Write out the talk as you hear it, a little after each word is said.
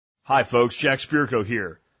Hi folks, Jack Spirko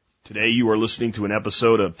here. Today you are listening to an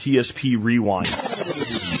episode of TSP Rewind.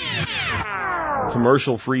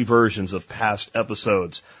 Commercial-free versions of past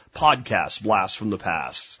episodes, podcast blasts from the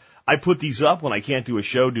past. I put these up when I can't do a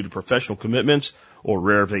show due to professional commitments or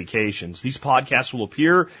rare vacations. These podcasts will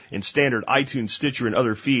appear in standard iTunes, Stitcher, and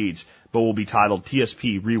other feeds, but will be titled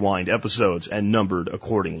TSP Rewind episodes and numbered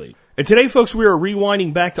accordingly. And today, folks, we are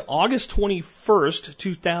rewinding back to August 21st,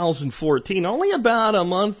 2014, only about a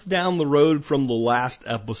month down the road from the last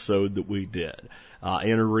episode that we did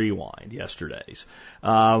in a rewind, yesterday's.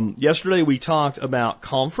 Yesterday we talked about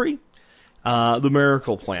comfrey, the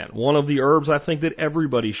miracle plant, one of the herbs I think that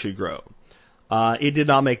everybody should grow. It did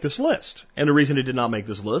not make this list. And the reason it did not make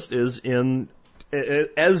this list is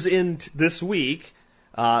as in this week,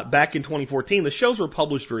 back in 2014, the shows were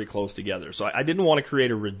published very close together. So I didn't want to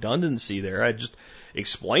create a redundancy there. I just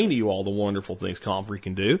explained to you all the wonderful things comfrey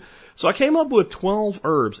can do. So I came up with 12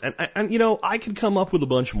 herbs. And you know, I could come up with a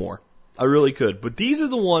bunch more. I really could. But these are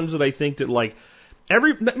the ones that I think that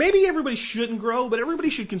maybe everybody shouldn't grow, but everybody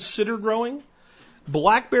should consider growing.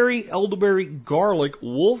 Blackberry, elderberry, garlic,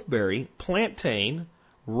 wolfberry, plantain,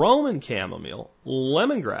 Roman chamomile,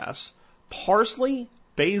 lemongrass, parsley,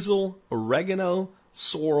 basil, oregano,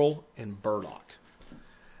 sorrel, and burdock.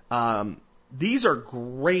 These are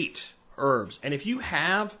great herbs. And if you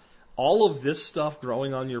have all of this stuff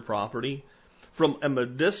growing on your property, from a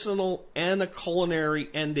medicinal and a culinary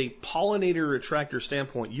and a pollinator attractor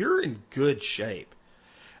standpoint, you're in good shape.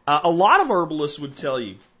 A lot of herbalists would tell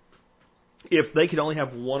you if they could only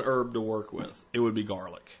have one herb to work with, it would be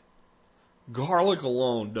garlic. Garlic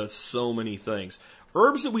alone does so many things.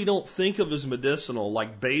 Herbs that we don't think of as medicinal,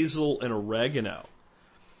 like basil and oregano,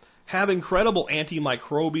 have incredible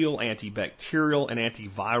antimicrobial, antibacterial, and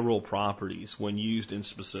antiviral properties when used in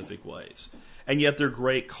specific ways. And yet they're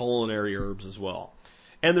great culinary herbs as well.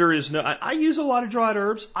 And I use a lot of dried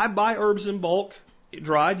herbs. I buy herbs in bulk,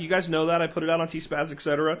 dried. You guys know that. I put it out on T-Spaz,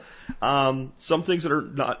 etc. Some things that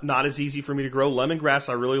are not as easy for me to grow. Lemongrass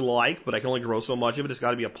I really like, but I can only grow so much of it. It's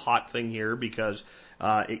got to be a pot thing here because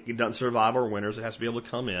it doesn't survive our winters. It has to be able to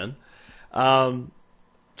come in.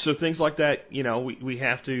 So things like that, you know, we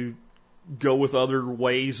have to go with other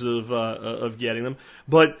ways of getting them.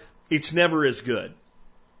 But it's never as good.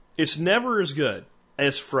 It's never as good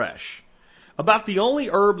as fresh. About the only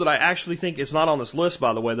herb that I actually think is not on this list,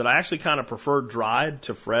 by the way, that I actually kind of prefer dried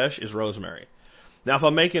to fresh is rosemary. Now, if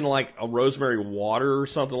I'm making like a rosemary water or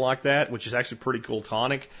something like that, which is actually pretty cool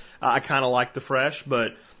tonic, I kind of like the fresh.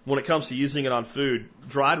 But when it comes to using it on food,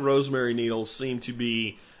 dried rosemary needles seem to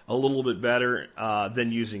be a little bit better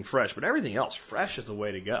than using fresh. But everything else, fresh is the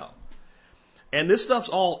way to go. And this stuff's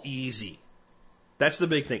all easy. That's the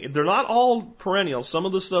big thing. They're not all perennials. Some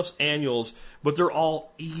of the stuff's annuals, but they're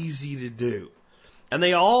all easy to do. And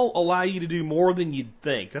they all allow you to do more than you'd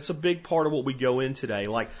think. That's a big part of what we go in today.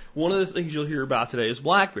 Like, one of the things you'll hear about today is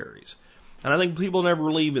blackberries. And I think people never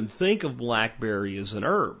really even think of blackberry as an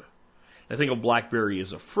herb. They think of blackberry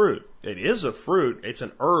as a fruit. It is a fruit. It's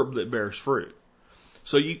an herb that bears fruit.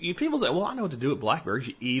 So you people say, well, I know what to do with blackberries.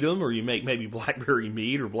 You eat them, or you make maybe blackberry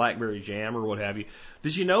meat or blackberry jam or what have you.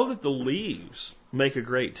 Did you know that the leaves make a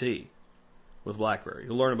great tea with blackberry?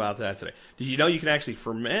 You'll learn about that today. Did you know you can actually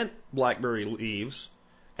ferment blackberry leaves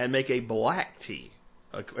and make a black tea,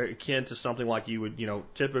 akin to something like you would,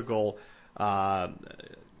 typical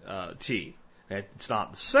tea? It's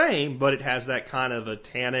not the same, but it has that kind of a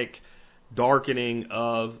tannic darkening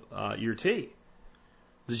of your tea.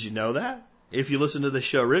 Did you know that? If you listened to the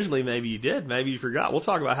show originally, maybe you did, maybe you forgot. We'll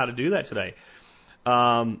talk about how to do that today.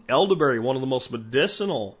 Elderberry, one of the most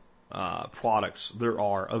medicinal products there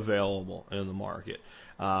are available in the market.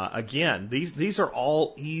 Again, these are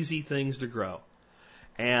all easy things to grow.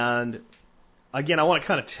 And again, I want to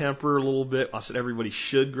kind of temper a little bit. I said everybody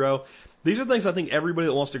should grow. These are things I think everybody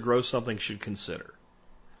that wants to grow something should consider.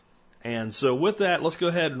 And so with that, let's go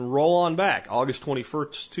ahead and roll on back. August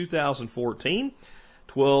 21st, 2014.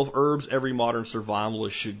 12 herbs every modern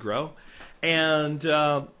survivalist should grow. And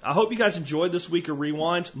I hope you guys enjoyed this week of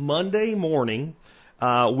Rewinds. Monday morning,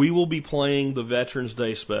 we will be playing the Veterans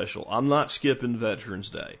Day special. I'm not skipping Veterans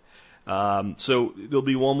Day. So there'll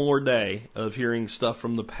be one more day of hearing stuff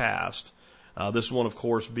from the past. This one, of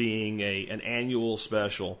course, being an annual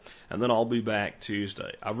special. And then I'll be back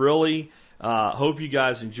Tuesday. I really hope you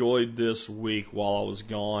guys enjoyed this week while I was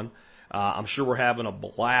gone. I'm sure we're having a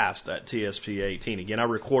blast at TSP 18. Again, I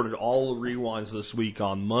recorded all the rewinds this week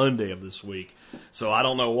on Monday of this week, so I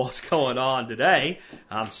don't know what's going on today.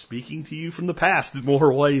 I'm speaking to you from the past in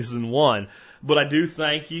more ways than one, but I do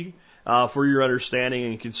thank you. for your understanding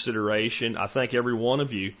and consideration. I thank every one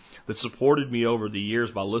of you that supported me over the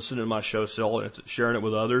years by listening to my show, sharing it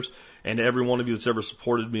with others, and to every one of you that's ever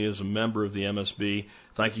supported me as a member of the MSB.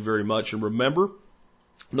 Thank you very much. And remember,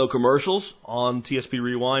 no commercials on TSP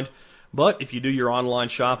Rewind, but if you do your online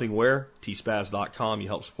shopping, where? tspaz.com. You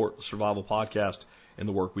help support the Survival Podcast and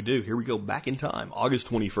the work we do. Here we go, back in time, August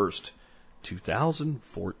 21st,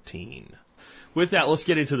 2014. With that, let's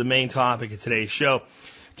get into the main topic of today's show.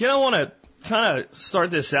 Again, I want to kind of start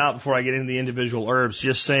this out before I get into the individual herbs,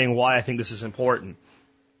 just saying why I think this is important.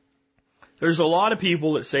 There's a lot of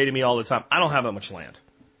people that say to me all the time, I don't have that much land.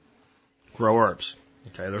 Grow herbs.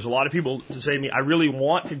 Okay, there's a lot of people that say to me, I really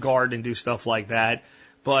want to garden and do stuff like that,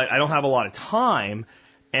 but I don't have a lot of time,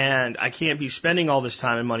 and I can't be spending all this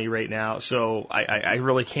time and money right now, so I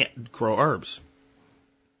really can't grow herbs.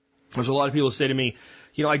 There's a lot of people that say to me,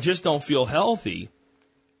 I just don't feel healthy,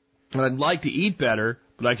 and I'd like to eat better,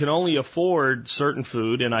 but I can only afford certain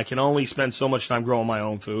food, and I can only spend so much time growing my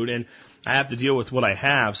own food, and I have to deal with what I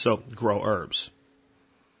have, so grow herbs.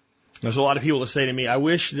 There's a lot of people that say to me, I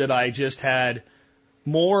wish that I just had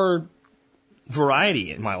more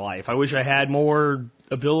variety in my life. I wish I had more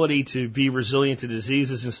ability to be resilient to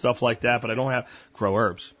diseases and stuff like that, but I don't have. Grow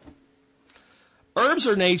herbs. Herbs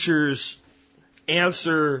are nature's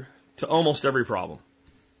answer to almost every problem,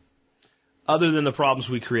 other than the problems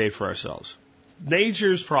we create for ourselves.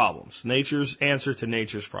 Nature's problems, nature's answer to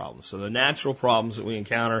nature's problems. So the natural problems that we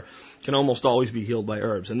encounter can almost always be healed by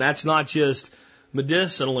herbs. And that's not just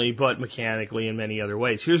medicinally, but mechanically in many other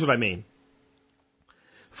ways. Here's what I mean.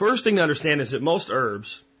 First thing to understand is that most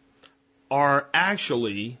herbs are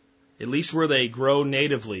actually, at least where they grow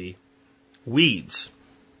natively, weeds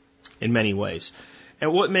in many ways.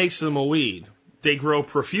 And what makes them a weed? They grow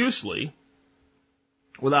profusely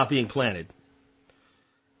without being planted.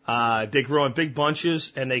 They grow in big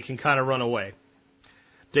bunches, and they can kind of run away.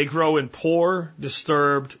 They grow in poor,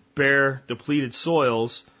 disturbed, bare, depleted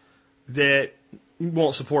soils that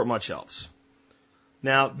won't support much else.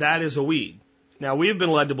 Now, that is a weed. Now, we have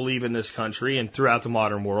been led to believe in this country and throughout the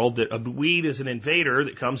modern world that a weed is an invader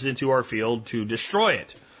that comes into our field to destroy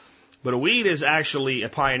it. But a weed is actually a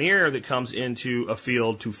pioneer that comes into a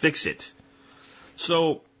field to fix it.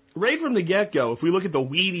 So, right from the get-go, if we look at the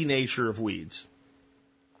weedy nature of weeds,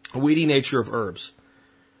 the weedy nature of herbs,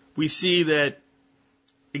 we see that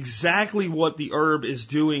exactly what the herb is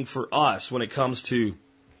doing for us when it comes to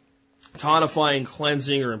tonifying,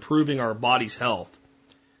 cleansing, or improving our body's health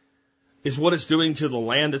is what it's doing to the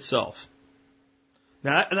land itself.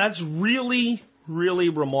 Now, that's really, really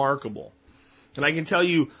remarkable. And I can tell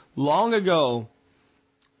you, long ago,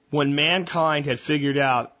 when mankind had figured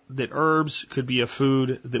out that herbs could be a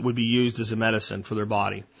food that would be used as a medicine for their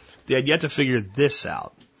body, they had yet to figure this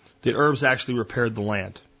out, that herbs actually repaired the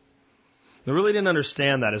land. They really didn't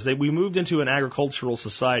understand that. As we moved into an agricultural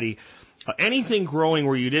society, anything growing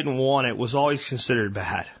where you didn't want it was always considered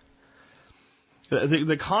bad.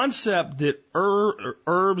 The concept that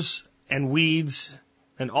herbs and weeds,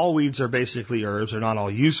 and all weeds are basically herbs, they're not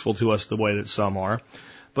all useful to us the way that some are,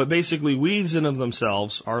 but basically weeds in of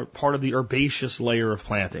themselves are part of the herbaceous layer of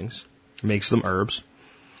plantings, makes them herbs.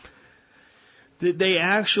 They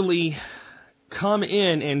actually come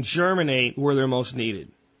in and germinate where they're most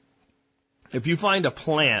needed. If you find a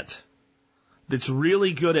plant that's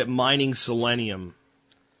really good at mining selenium,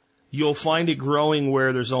 you'll find it growing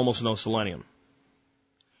where there's almost no selenium.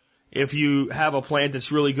 If you have a plant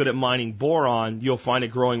that's really good at mining boron, you'll find it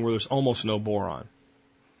growing where there's almost no boron.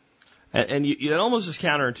 And it almost is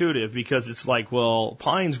counterintuitive because it's like, well,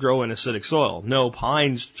 pines grow in acidic soil. No,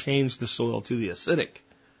 pines change the soil to the acidic.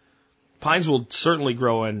 Pines will certainly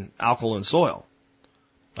grow in alkaline soil.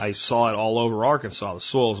 I saw it all over Arkansas. The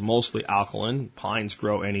soil is mostly alkaline. Pines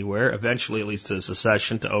grow anywhere. Eventually it leads to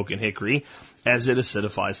secession to oak and hickory as it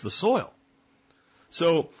acidifies the soil.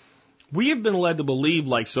 So we have been led to believe,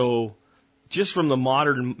 just from the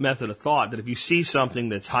modern method of thought, that if you see something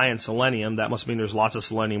that's high in selenium, that must mean there's lots of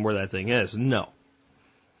selenium where that thing is. No.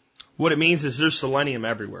 What it means is there's selenium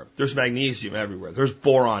everywhere. There's magnesium everywhere. There's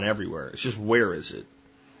boron everywhere. It's just where is it?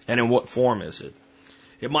 And in what form is it?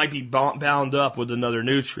 It might be bound up with another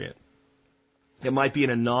nutrient. It might be in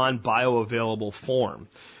a non-bioavailable form,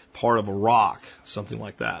 part of a rock, something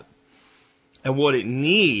like that. And what it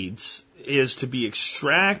needs is to be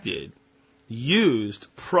extracted,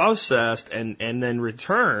 used, processed, and then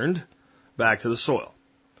returned back to the soil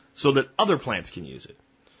so that other plants can use it.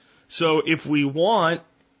 So if we want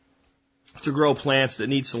to grow plants that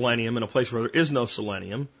need selenium in a place where there is no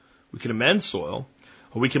selenium, we can amend soil,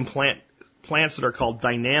 or we can plant plants that are called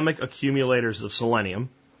dynamic accumulators of selenium.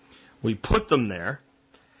 We put them there,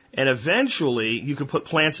 And eventually, you can put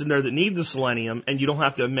plants in there that need the selenium, and you don't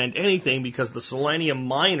have to amend anything because the selenium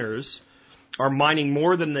miners are mining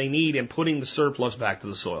more than they need and putting the surplus back to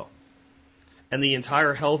the soil. And the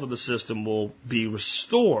entire health of the system will be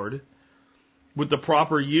restored with the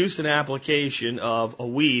proper use and application of a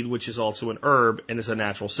weed, which is also an herb and is a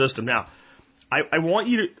natural system. Now, I want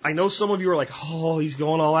you to, I know some of you are like, oh, he's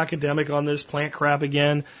going all academic on this plant crap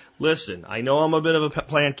again. Listen, I know I'm a bit of a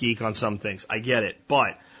plant geek on some things. I get it.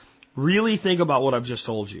 But really think about what I've just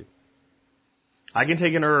told you. I can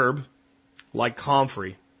take an herb like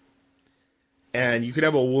comfrey, and you could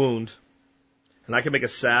have a wound, and I can make a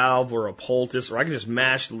salve or a poultice, or I can just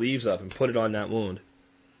mash the leaves up and put it on that wound.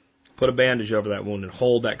 Put a bandage over that wound and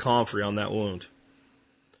hold that comfrey on that wound.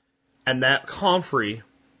 And that comfrey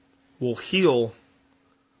will heal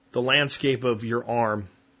the landscape of your arm.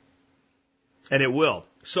 And it will.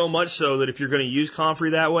 So much so that if you're going to use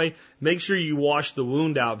comfrey that way, make sure you wash the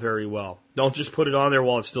wound out very well. Don't just put it on there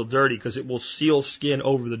while it's still dirty, because it will seal skin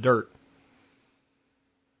over the dirt.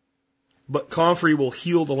 But comfrey will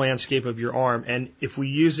heal the landscape of your arm, and if we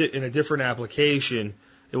use it in a different application,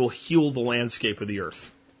 it will heal the landscape of the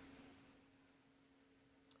earth.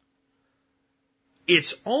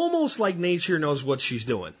 It's almost like nature knows what she's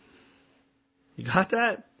doing. You got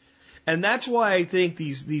that? And that's why I think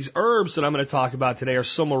these herbs that I'm going to talk about today are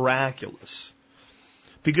so miraculous.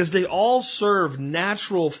 Because they all serve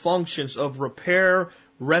natural functions of repair,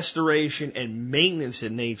 restoration, and maintenance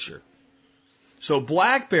in nature. So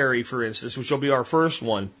blackberry, for instance, which will be our first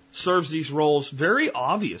one, serves these roles very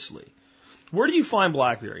obviously. Where do you find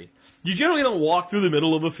blackberry? You generally don't walk through the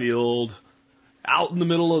middle of a field, out in the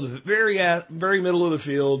middle of the very middle of the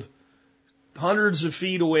field, hundreds of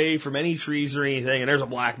feet away from any trees or anything, and there's a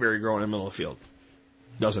blackberry growing in the middle of the field.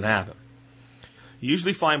 Doesn't happen. You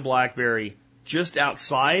usually find blackberry just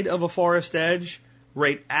outside of a forest edge,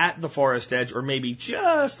 right at the forest edge, or maybe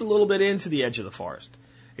just a little bit into the edge of the forest.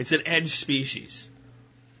 It's an edge species.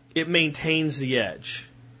 It maintains the edge.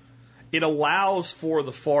 It allows for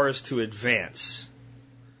the forest to advance.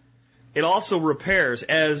 It also repairs.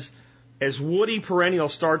 As woody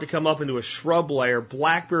perennials start to come up into a shrub layer,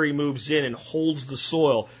 blackberry moves in and holds the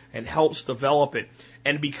soil and helps develop it.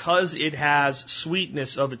 And because it has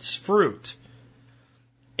sweetness of its fruit,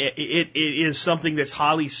 it is something that's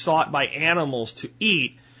highly sought by animals to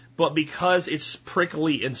eat. But because it's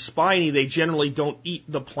prickly and spiny, they generally don't eat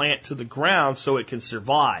the plant to the ground so it can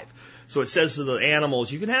survive. So it says to the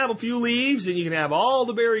animals, you can have a few leaves and you can have all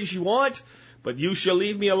the berries you want, but you shall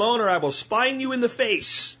leave me alone or I will spine you in the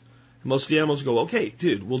face. And most of the animals go, okay,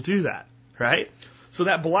 dude, we'll do that, right? So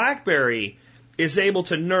that blackberry is able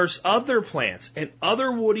to nurse other plants and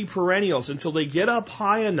other woody perennials until they get up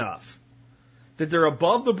high enough that they're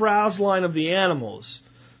above the browse line of the animals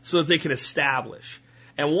so that they can establish.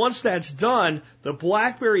 And once that's done, the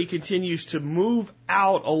blackberry continues to move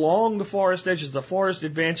out along the forest edges, the forest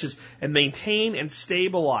advances, and maintain and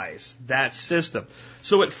stabilize that system.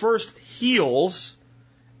 So it first heals,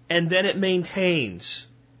 and then it maintains.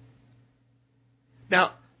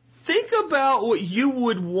 Now, think about what you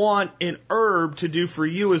would want an herb to do for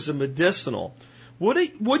you as a medicinal.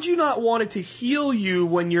 Would you not want it to heal you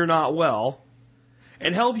when you're not well,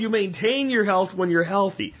 and help you maintain your health when you're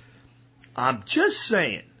healthy? I'm just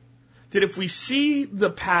saying that if we see the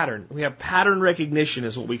pattern, we have pattern recognition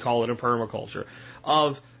is what we call it in permaculture,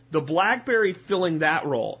 of the blackberry filling that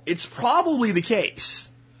role, it's probably the case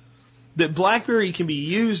that blackberry can be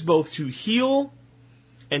used both to heal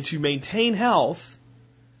and to maintain health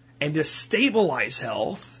and to stabilize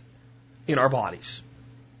health in our bodies.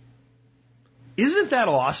 Isn't that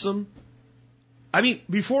awesome? I mean,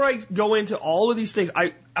 before I go into all of these things,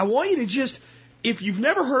 I want you to just, if you've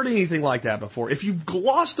never heard anything like that before, if you've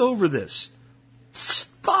glossed over this,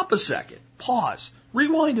 stop a second, pause,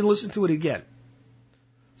 rewind and listen to it again.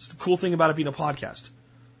 It's the cool thing about it being a podcast.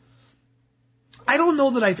 I don't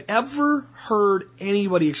know that I've ever heard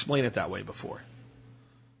anybody explain it that way before.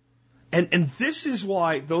 And this is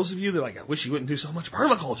why, those of you that are like, I wish you wouldn't do so much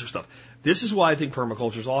permaculture stuff. This is why I think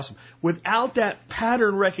permaculture is awesome. Without that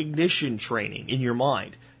pattern recognition training in your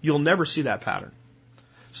mind, you'll never see that pattern.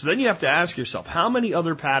 So then you have to ask yourself, how many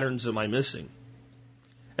other patterns am I missing?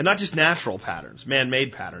 And not just natural patterns,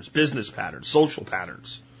 man-made patterns, business patterns, social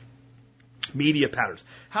patterns, media patterns.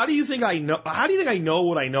 How do you think I know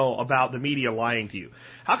what I know about the media lying to you?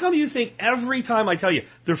 How come you think every time I tell you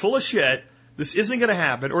they're full of shit, this isn't going to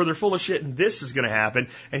happen, or they're full of shit and this is going to happen,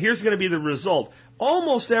 and here's going to be the result?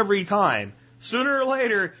 Almost every time, sooner or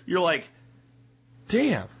later, you're like,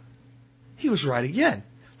 damn, he was right again.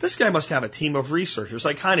 this guy must have a team of researchers.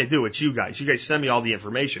 I kind of do. It's you guys. You guys send me all the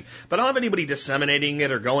information. But I don't have anybody disseminating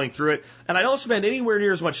it or going through it. And I don't spend anywhere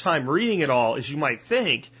near as much time reading it all as you might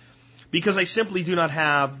think, because I simply do not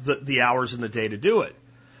have the hours in the day to do it.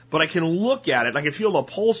 But I can look at it, and I can feel the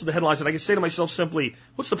pulse of the headlines, and I can say to myself simply,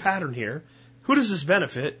 what's the pattern here? Who does this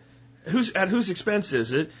benefit? At whose expense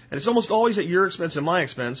is it? And it's almost always at your expense and my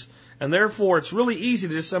expense, and therefore it's really easy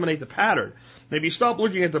to disseminate the pattern. And if you stop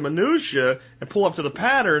looking at the minutia and pull up to the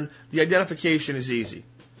pattern, the identification is easy.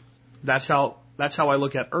 That's how I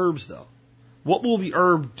look at herbs, though. What will the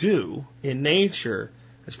herb do in nature?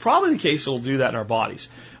 It's probably the case it'll do that in our bodies.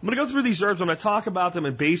 I'm going to go through these herbs. I'm going to talk about them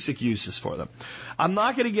and basic uses for them. I'm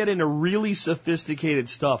not going to get into really sophisticated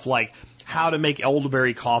stuff like how to make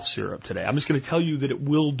elderberry cough syrup today. I'm just going to tell you that it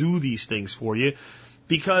will do these things for you,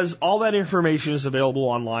 because all that information is available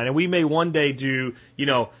online, and we may one day do,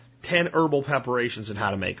 10 herbal preparations and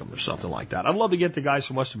how to make them or something like that. I'd love to get the guys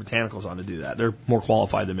from Western Botanicals on to do that. They're more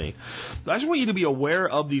qualified than me. But I just want you to be aware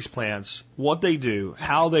of these plants, what they do,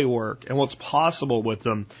 how they work, and what's possible with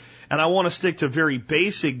them. And I want to stick to very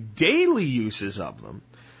basic daily uses of them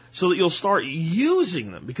so that you'll start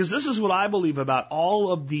using them, because this is what I believe about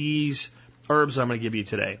all of these herbs I'm going to give you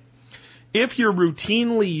today. If you're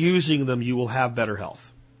routinely using them, you will have better health.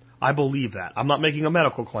 I believe that. I'm not making a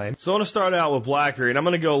medical claim. So I want to start out with blackberry, and I'm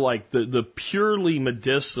going to go like the purely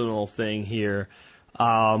medicinal thing here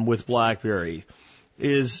with blackberry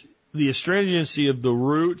is the astringency of the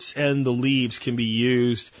roots and the leaves can be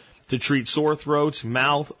used to treat sore throats,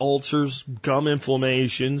 mouth ulcers, gum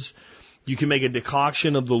inflammations. You can make a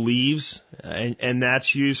decoction of the leaves, and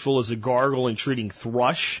that's useful as a gargle in treating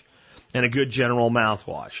thrush and a good general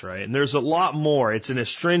mouthwash, right? And there's a lot more. It's an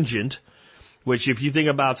astringent, which if you think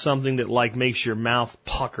about something that like makes your mouth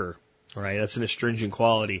pucker, right, that's an astringent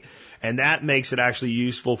quality. And that makes it actually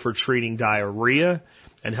useful for treating diarrhea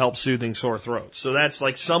and help soothing sore throats. So that's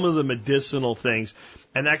like some of the medicinal things.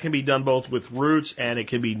 And that can be done both with roots and it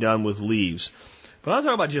can be done with leaves. But I'm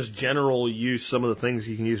talking about just general use, some of the things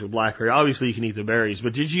you can use with blackberry. Obviously you can eat the berries,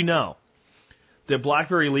 but did you know that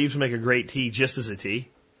blackberry leaves make a great tea just as a tea?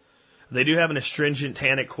 They do have an astringent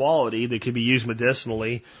tannic quality that can be used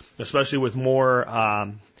medicinally, especially with more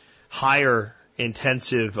higher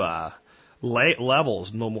intensive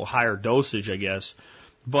levels, no more higher dosage, I guess.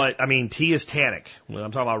 But, I mean, tea is tannic. When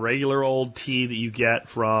I'm talking about regular old tea that you get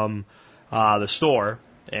from the store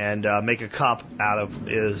and make a cup out of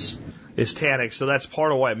is tannic. So that's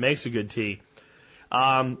part of why it makes a good tea.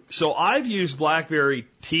 So I've used blackberry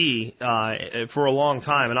tea for a long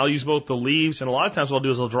time, and I'll use both the leaves, and a lot of times what I'll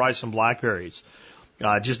do is I'll dry some blackberries,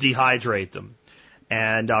 just dehydrate them,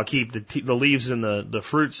 and I'll keep the leaves and the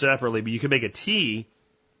fruit separately. But you can make a tea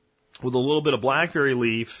with a little bit of blackberry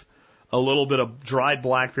leaf, a little bit of dried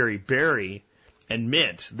blackberry berry, and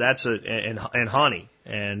mint. And honey,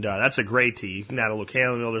 and that's a great tea. You can add a little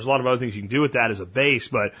chamomile. There's a lot of other things you can do with that as a base,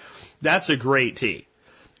 but that's a great tea.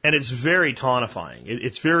 And it's very tonifying.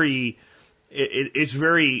 It's very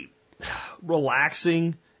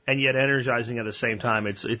relaxing and yet energizing at the same time.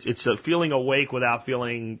 It's a feeling awake without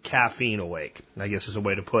feeling caffeine awake, I guess is a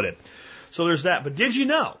way to put it. So there's that. But did you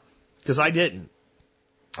know, because I didn't,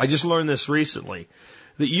 I just learned this recently,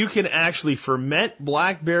 that you can actually ferment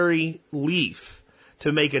blackberry leaf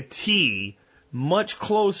to make a tea much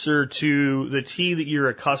closer to the tea that you're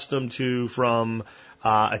accustomed to from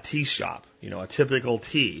a tea shop, a typical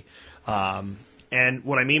tea. And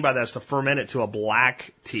what I mean by that is to ferment it to a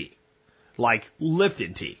black tea, like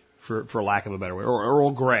Lipton tea, for lack of a better word, or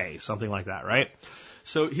Earl Grey, something like that, right?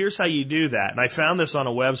 So here's how you do that. And I found this on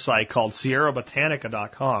a website called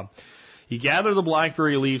SierraBotanica.com. You gather the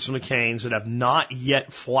blackberry leaves from the canes that have not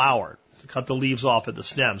yet flowered. Cut the leaves off at the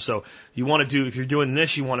stem. So you want to if you're doing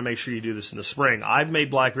this, you want to make sure you do this in the spring. I've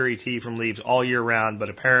made blackberry tea from leaves all year round, but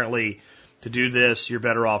apparently to do this, you're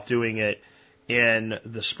better off doing it in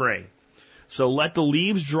the spring. So let the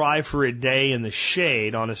leaves dry for a day in the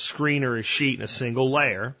shade on a screen or a sheet in a single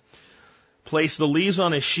layer. Place the leaves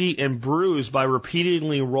on a sheet and bruise by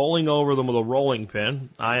repeatedly rolling over them with a rolling pin.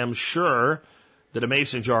 I am sure that a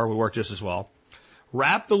mason jar would work just as well.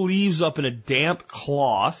 Wrap the leaves up in a damp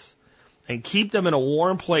cloth and keep them in a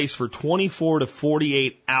warm place for 24 to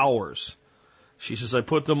 48 hours. She says, I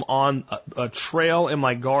put them on a trail in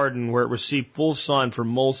my garden where it received full sun for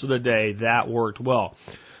most of the day. That worked well.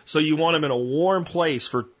 So you want them in a warm place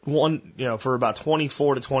for for about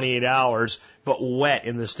 24 to 28 hours, but wet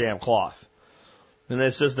in this damp cloth. And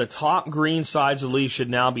it says the top green sides of the leaves should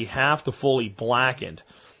now be half to fully blackened.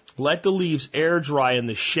 Let the leaves air dry in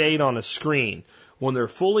the shade on a screen. When they're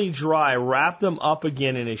fully dry, wrap them up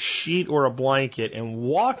again in a sheet or a blanket and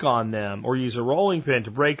walk on them, or use a rolling pin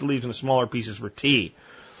to break the leaves into smaller pieces for tea.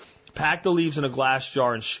 Pack the leaves in a glass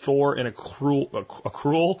jar and store in a cool,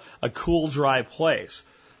 dry place.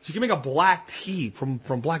 So you can make a black tea from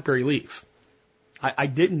blackberry leaf. I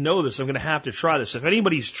didn't know this. I'm going to have to try this. If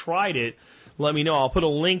anybody's tried it, let me know. I'll put a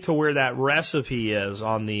link to where that recipe is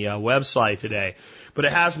on the website today. But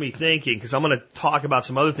it has me thinking, because I'm going to talk about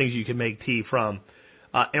some other things you can make tea from.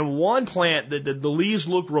 And one plant that the leaves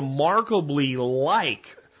look remarkably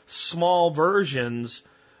like small versions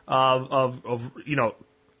of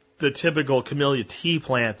the typical camellia tea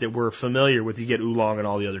plant that we're familiar with. You get oolong and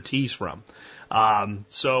all the other teas from.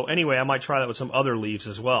 So anyway, I might try that with some other leaves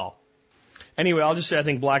as well. Anyway, I'll just say I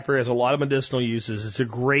think blackberry has a lot of medicinal uses. It's a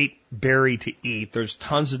great berry to eat. There's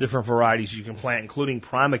tons of different varieties you can plant, including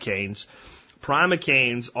primocanes.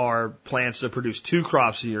 Primocanes are plants that produce 2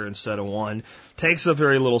 crops a year instead of 1. Takes up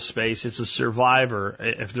very little space. It's a survivor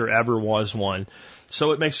if there ever was one.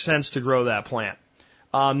 So it makes sense to grow that plant.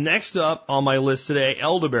 Next up on my list today,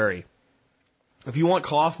 elderberry. If you want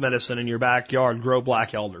cough medicine in your backyard, grow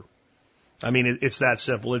black elder. I mean, it's that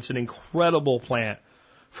simple. It's an incredible plant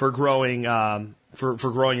for growing for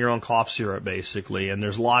growing your own cough syrup, basically. And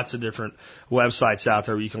there's lots of different websites out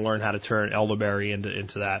there where you can learn how to turn elderberry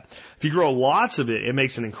into that. If you grow lots of it, it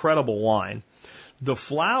makes an incredible wine. The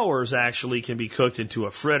flowers actually can be cooked into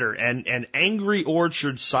a fritter. And Angry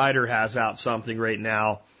Orchard Cider has out something right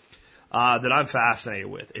now that I'm fascinated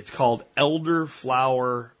with. It's called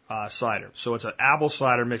elderflower cider. So it's an apple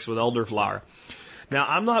cider mixed with elderflower. Now,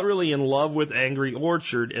 I'm not really in love with Angry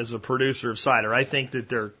Orchard as a producer of cider. I think that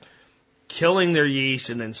they're killing their yeast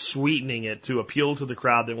and then sweetening it to appeal to the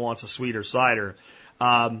crowd that wants a sweeter cider.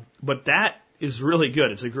 But that is really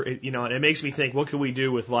good. It's a great, and it makes me think, what can we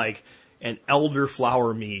do with like an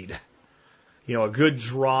elderflower mead? A good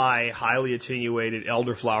dry, highly attenuated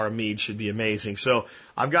elderflower mead should be amazing. So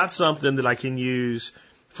I've got something that I can use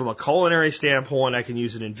from a culinary standpoint. I can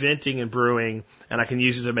use it in venting and brewing, and I can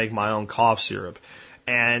use it to make my own cough syrup.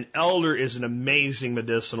 And elder is an amazing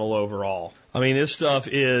medicinal overall. I mean, this stuff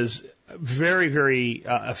is very, very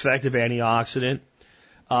effective antioxidant.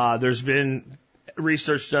 There's been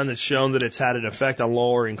research done that's shown that it's had an effect on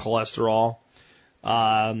lowering cholesterol.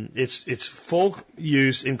 Its full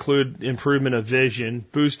use include improvement of vision,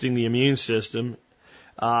 boosting the immune system.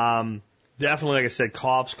 Definitely, like I said,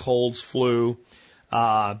 coughs, colds, flu,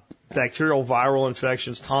 bacterial viral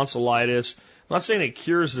infections, tonsillitis. I'm not saying it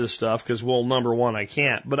cures this stuff because, well, number one, I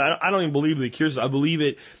can't. But I don't even believe that it cures it. I believe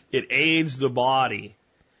it aids the body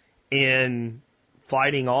in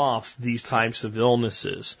fighting off these types of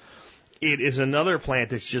illnesses. It is another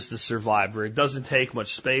plant that's just a survivor. It doesn't take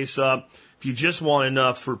much space up. If you just want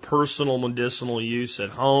enough for personal medicinal use at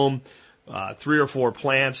home, 3 or 4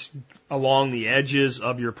 plants along the edges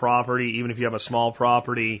of your property, even if you have a small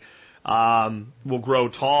property, will grow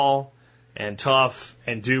tall and tough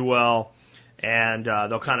and do well. And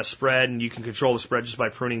they'll kind of spread, and you can control the spread just by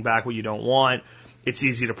pruning back what you don't want. It's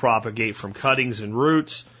easy to propagate from cuttings and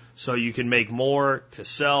roots, so you can make more to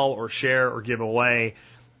sell or share or give away.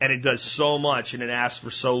 And it does so much, and it asks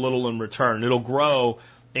for so little in return. It'll grow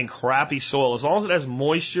in crappy soil. As long as it has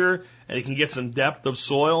moisture and it can get some depth of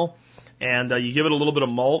soil, and you give it a little bit of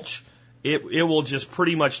mulch, it will just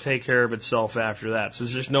pretty much take care of itself after that. So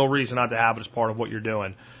there's just no reason not to have it as part of what you're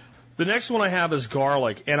doing. The next one I have is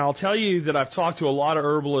garlic, and I'll tell you that I've talked to a lot of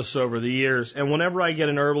herbalists over the years, and whenever I get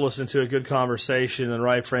an herbalist into a good conversation in the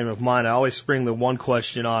right frame of mind, I always spring the one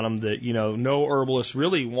question on them that, no herbalist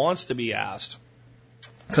really wants to be asked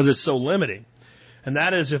because it's so limiting. And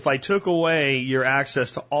that is, if I took away your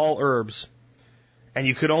access to all herbs and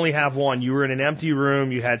you could only have one, you were in an empty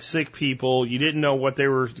room, you had sick people, you didn't know what they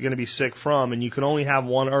were going to be sick from, and you could only have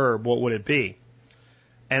one herb, what would it be?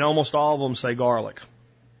 And almost all of them say garlic.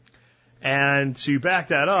 And to back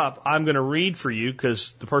that up, I'm going to read for you,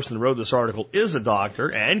 because the person that wrote this article is a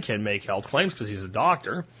doctor and can make health claims because he's a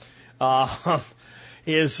doctor,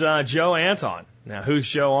 is Joe Anton. Now, who's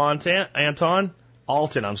Joe Anton?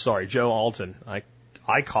 Alton, I'm sorry, Joe Alton.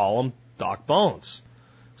 I call him Doc Bones.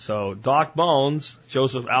 So Doc Bones,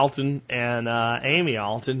 Joseph Alton, and Amy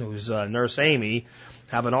Alton, who's Nurse Amy,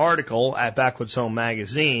 have an article at Backwoods Home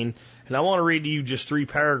Magazine, and I want to read to you just 3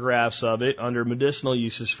 paragraphs of it under medicinal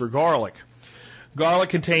uses for garlic. Garlic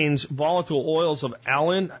contains volatile oils of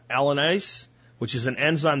allanase, which is an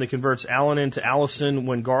enzyme that converts alanine to allicin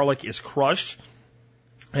when garlic is crushed,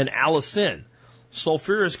 and allicin,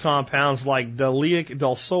 sulfurous compounds like dileic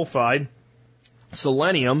disulfide,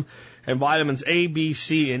 selenium, and vitamins A, B,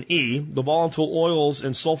 C, and E. The volatile oils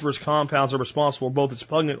and sulfurous compounds are responsible for both its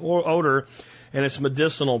pungent odor and its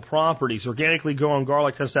medicinal properties. Organically grown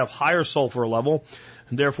garlic tends to have higher sulfur level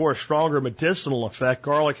and therefore a stronger medicinal effect.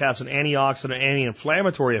 Garlic has an antioxidant and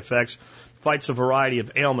anti-inflammatory effects, fights a variety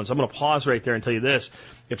of ailments. I'm going to pause right there and tell you this.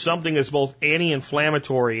 If something is both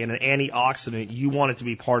anti-inflammatory and an antioxidant, you want it to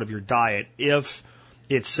be part of your diet if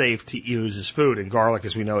it's safe to use as food. And garlic,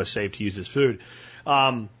 as we know, is safe to use as food.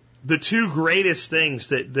 The two greatest things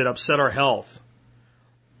that upset our health,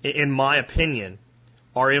 in my opinion,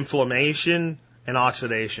 are inflammation and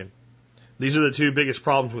oxidation. These are the two biggest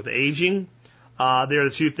problems with aging. They're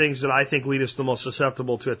the two things that I think lead us the most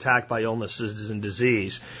susceptible to attack by illnesses and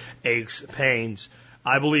disease, aches, pains.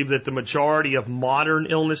 I believe that the majority of modern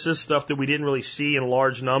illnesses, stuff that we didn't really see in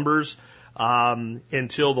large numbers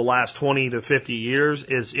until the last 20 to 50 years,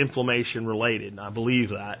 is inflammation related. And I believe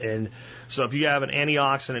that. And so if you have an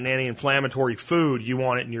antioxidant and anti-inflammatory food, you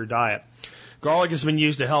want it in your diet. Garlic has been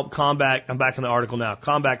used to help combat, I'm back in the article now,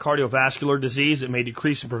 combat cardiovascular disease. It may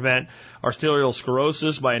decrease and prevent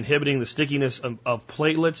arteriosclerosis by inhibiting the stickiness of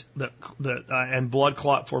platelets and blood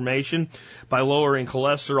clot formation. By lowering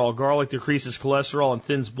cholesterol, garlic decreases cholesterol and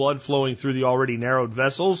thins blood flowing through the already narrowed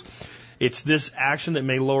vessels. It's this action that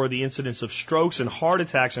may lower the incidence of strokes and heart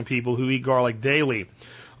attacks in people who eat garlic daily.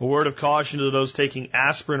 A word of caution to those taking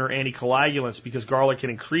aspirin or anticoagulants, because garlic can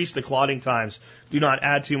increase the clotting times. Do not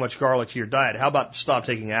add too much garlic to your diet. How about stop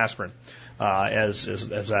taking aspirin as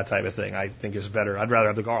that type of thing? I think is better. I'd rather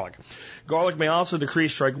have the garlic. Garlic may also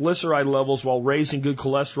decrease triglyceride levels while raising good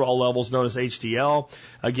cholesterol levels, known as HDL.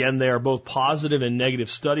 Again, there are both positive and negative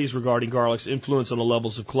studies regarding garlic's influence on the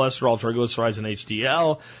levels of cholesterol, triglycerides, and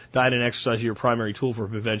HDL. Diet and exercise are your primary tool for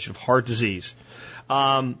prevention of heart disease.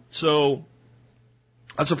 So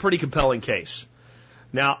that's a pretty compelling case.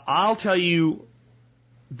 Now, I'll tell you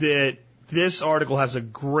that this article has a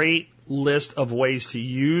great list of ways to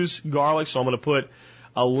use garlic, so I'm going to put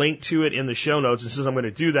a link to it in the show notes. And since I'm going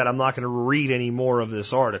to do that, I'm not going to read any more of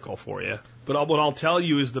this article for you. But what I'll tell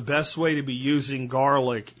you is the best way to be using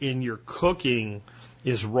garlic in your cooking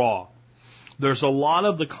is raw. There's a lot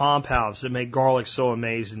of the compounds that make garlic so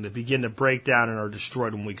amazing that begin to break down and are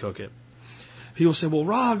destroyed when we cook it. People say, well,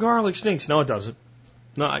 raw garlic stinks. No, it doesn't.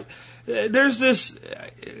 No, there's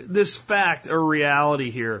this fact or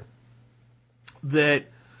reality here that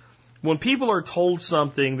when people are told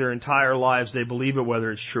something their entire lives, they believe it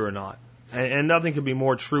whether it's true or not. And nothing could be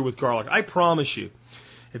more true with garlic. I promise you,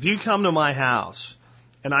 if you come to my house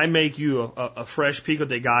and I make you a fresh pico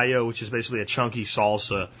de gallo, which is basically a chunky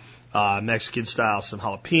salsa, Mexican style, some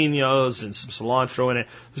jalapenos and some cilantro in it,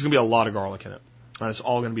 there's going to be a lot of garlic in it. And it's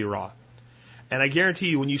all going to be raw. And I guarantee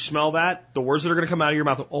you, when you smell that, the words that are going to come out of your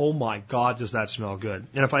mouth are, oh my God, does that smell good.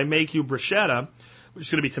 And if I make you bruschetta, which is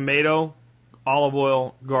going to be tomato, olive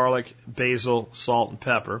oil, garlic, basil, salt, and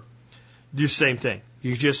pepper, do the same thing.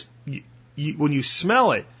 When you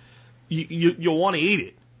smell it, you'll want to eat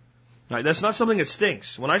it. Right? That's not something that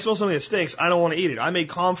stinks. When I smell something that stinks, I don't want to eat it. I made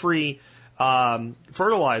comfrey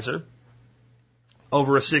fertilizer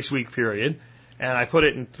over a 6-week period, and I put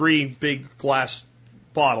it in 3 big glass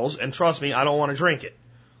bottles, and trust me, I don't want to drink it.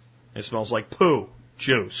 It smells like poo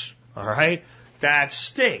juice. All right? That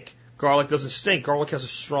stink. Garlic doesn't stink. Garlic has a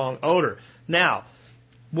strong odor. Now,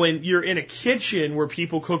 when you're in a kitchen where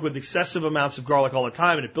people cook with excessive amounts of garlic all the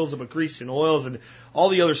time and it builds up with grease and oils and all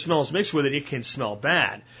the other smells mixed with it, it can smell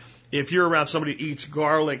bad. If you're around somebody who eats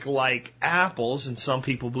garlic like apples, and some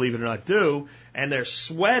people, believe it or not, do, and they're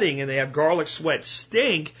sweating and they have garlic sweat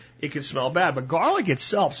stink, it can smell bad. But garlic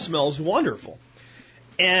itself smells wonderful.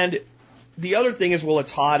 And the other thing is, well,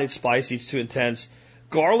 it's hot, it's spicy, it's too intense.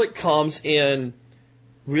 Garlic comes in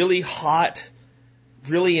really hot,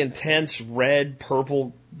 really intense red,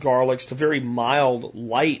 purple garlics to very mild,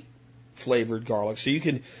 light flavored garlic. So you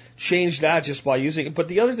can change that just by using it. But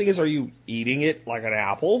the other thing is, are you eating it like an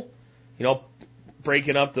apple? You know,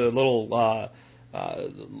 breaking up the little,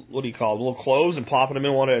 what do you call it, little cloves and popping them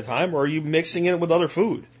in one at a time? Or are you mixing it with other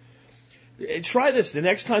food? Try this. The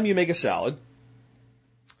next time you make a salad,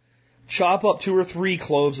 chop up 2 or 3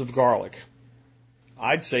 cloves of garlic.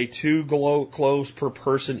 I'd say 2 cloves per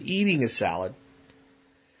person eating a salad.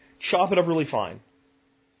 Chop it up really fine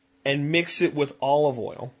and mix it with olive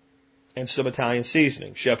oil and some Italian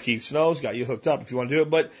seasoning. Chef Keith knows, got you hooked up if you want to do it.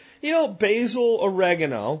 But, you know, basil,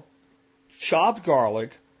 oregano, chopped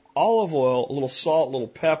garlic, olive oil, a little salt, a little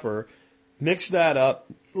pepper, mix that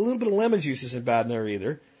up. A little bit of lemon juice isn't bad in there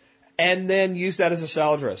either. And then use that as a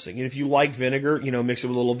salad dressing. And if you like vinegar, you know, mix it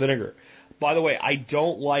with a little vinegar. By the way, I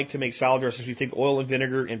don't like to make salad dressings. You take oil and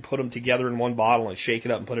vinegar and put them together in one bottle and shake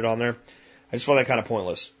it up and put it on there. I just find that kind of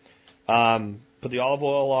pointless. Put the olive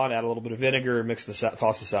oil on, add a little bit of vinegar,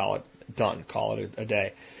 toss the salad. Done. Call it a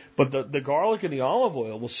day. But the garlic and the olive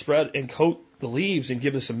oil will spread and coat the leaves and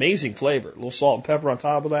give this amazing flavor. A little salt and pepper on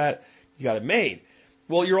top of that, you got it made.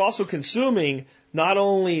 Well, you're also consuming not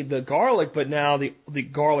only the garlic, but now the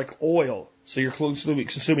garlic oil. So you're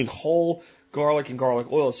consuming whole garlic and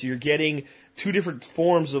garlic oil. So you're getting two different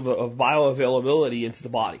forms of bioavailability into the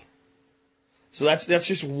body. So that's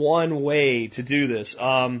just one way to do this.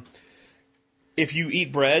 If you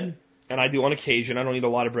eat bread, and I do on occasion, I don't eat a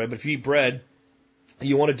lot of bread, but if you eat bread,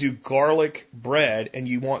 you want to do garlic bread and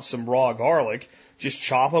you want some raw garlic, just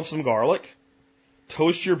chop up some garlic,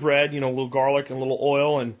 toast your bread, a little garlic and a little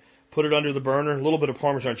oil, and put it under the burner. A little bit of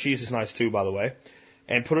Parmesan cheese is nice too, by the way.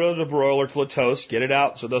 And put it under the broiler till it toasts, get it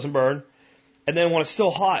out so it doesn't burn. And then when it's still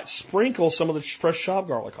hot, sprinkle some of the fresh chopped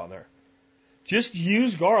garlic on there. Just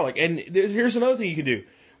use garlic. And here's another thing you can do.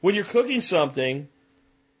 When you're cooking something,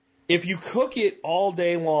 if you cook it all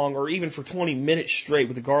day long or even for 20 minutes straight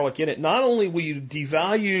with the garlic in it, not only will you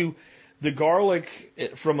devalue the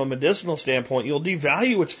garlic from a medicinal standpoint, you'll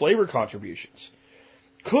devalue its flavor contributions.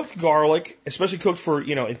 Cooked garlic, especially cooked for,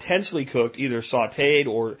 intensely cooked, either sauteed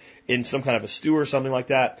or in some kind of a stew or something like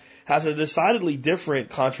that, has a decidedly different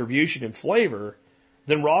contribution in flavor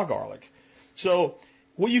than raw garlic. So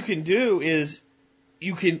what you can do is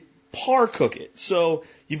you can par cook it. So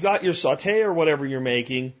you've got your saute or whatever you're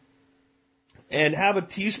making, and have a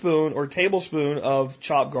teaspoon or tablespoon of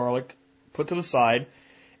chopped garlic put to the side.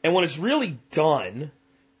 And when it's really done,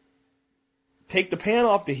 take the pan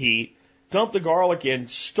off the heat, dump the garlic in,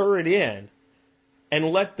 stir it in,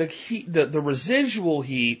 and let the heat, the residual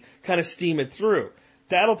heat kind of steam it through.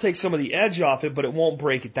 That'll take some of the edge off it, but it won't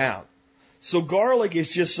break it down. So garlic is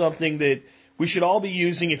just something that we should all be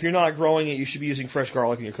using. If you're not growing it, you should be using fresh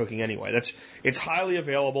garlic in your cooking anyway. It's highly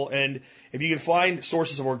available, and if you can find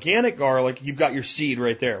sources of organic garlic, you've got your seed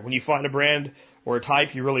right there. When you find a brand or a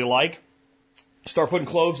type you really like, start putting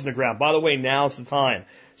cloves in the ground. By the way, now's the time.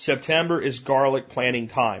 September is garlic planting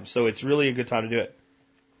time, so it's really a good time to do it.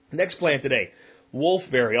 Next plant today,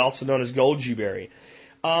 wolfberry, also known as goji berry.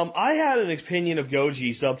 I had an opinion of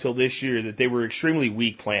gojis up till this year that they were extremely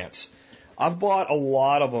weak plants. I've bought a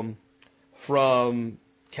lot of them from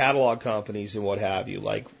catalog companies and what have you,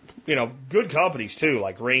 like, good companies too,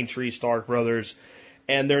 like Raintree, Stark Brothers,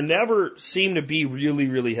 and they never seem to be really,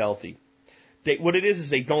 really healthy. What it is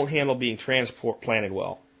they don't handle being planted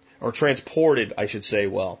well, or transported, I should say,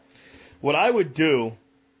 well. What I would do,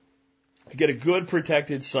 get a good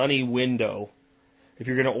protected sunny window, if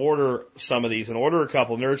you're going to order some of these, and order a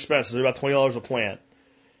couple, and they're expensive, they're about $20 a plant,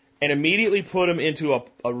 and immediately put them into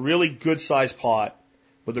a really good sized pot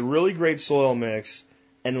with a really great soil mix,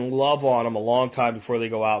 and love on them a long time before they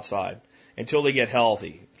go outside, until they get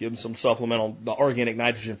healthy. Give them some supplemental organic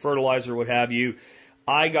nitrogen fertilizer, what have you.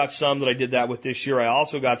 I got some that I did that with this year. I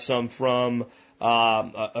also got some from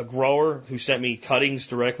a grower who sent me cuttings,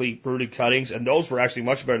 directly rooted cuttings, and those were actually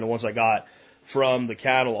much better than the ones I got from the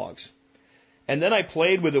catalogs. And then I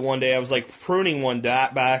played with it one day. I was like pruning one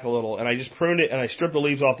back a little, and I just pruned it, and I stripped the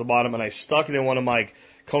leaves off the bottom, and I stuck it in one of my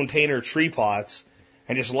container tree pots,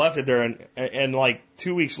 and just left it there. And like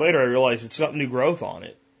 2 weeks later, I realized it's got new growth on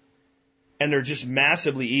it. And they're just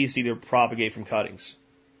massively easy to propagate from cuttings.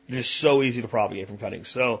 They're just so easy to propagate from cuttings.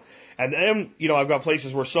 So, and then, I've got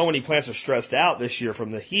places where so many plants are stressed out this year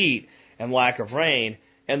from the heat and lack of rain.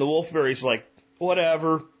 And the wolfberry's like,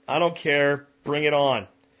 whatever, I don't care, bring it on.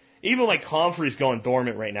 Even like comfrey's going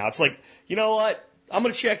dormant right now. It's like, you know what? I'm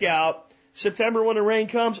going to check out. September, when the rain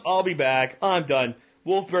comes, I'll be back. I'm done.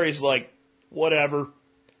 Wolfberry's like, whatever.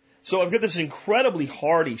 So I've got this incredibly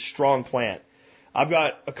hardy, strong plant. I've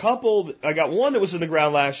got I got one that was in the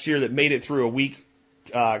ground last year that made it through a week,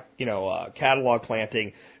 catalog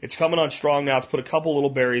planting. It's coming on strong now. It's put a couple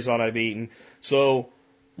little berries on I've eaten. So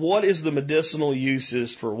what is the medicinal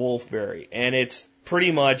uses for wolfberry? And it's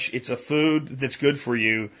pretty much, it's a food that's good for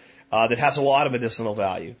you, that has a lot of medicinal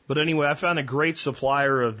value. But anyway, I found a great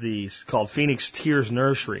supplier of these called Phoenix Tears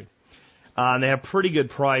Nursery. And they have pretty good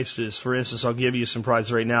prices. For instance, I'll give you some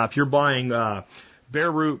prices right now. If you're buying bare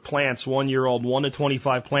root plants, 1 year old, 1 to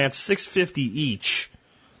 25 plants, $6.50 each,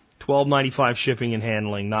 $12.95 shipping and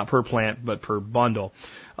handling, not per plant but per bundle.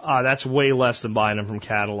 That's way less than buying them from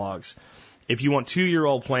catalogs. If you want 2 year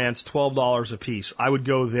old plants, $12 a piece. I would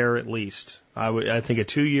go there at least. I think a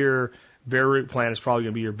 2 year bare root plant is probably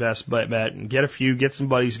going to be your best bet. And get a few, get some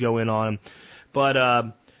buddies go in on them.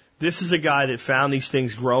 But this is a guy that found these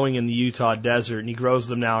things growing in the Utah desert, and he grows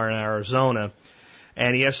them now in Arizona.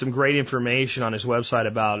 And he has some great information on his website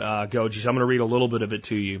about gojis. I'm going to read a little bit of it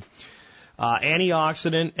to you.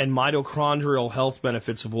 Antioxidant and mitochondrial health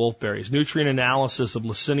benefits of wolfberries. Nutrient analysis of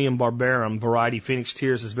Leucinium barbarum variety Phoenix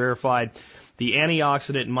Tears has verified the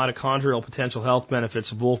antioxidant and mitochondrial potential health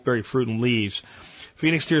benefits of wolfberry fruit and leaves.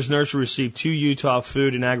 Phoenix Tears Nursery received 2 Utah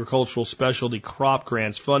Food and Agricultural Specialty Crop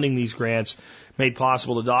Grants. Funding these grants made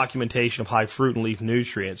possible the documentation of high fruit and leaf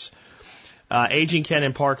nutrients. Aging can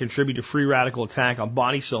in part contribute to free radical attack on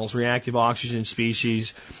body cells. Reactive oxygen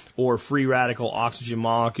species or free radical oxygen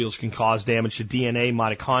molecules can cause damage to DNA,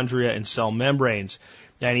 mitochondria, and cell membranes.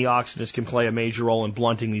 Antioxidants can play a major role in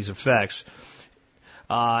blunting these effects.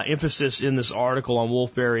 Emphasis in this article on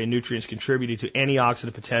wolfberry and nutrients contributed to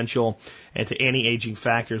antioxidant potential and to anti-aging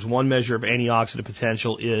factors. One measure of antioxidant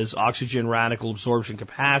potential is oxygen radical absorption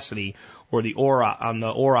capacity, or the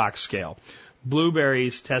ORAC scale.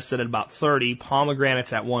 Blueberries tested at about 30,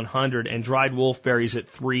 pomegranates at 100, and dried wolfberries at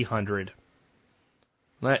 300.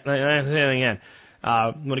 Again,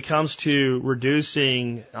 when it comes to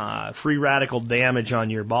reducing free radical damage on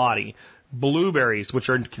your body, blueberries, which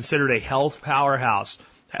are considered a health powerhouse,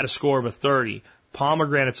 had a score of a 30,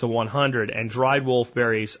 pomegranates a 100, and dried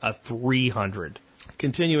wolfberries a 300.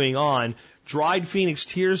 Continuing on, dried Phoenix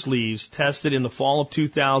Tears leaves tested in the fall of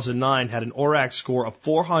 2009 had an ORAC score of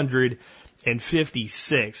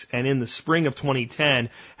 456, and in the spring of 2010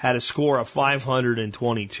 had a score of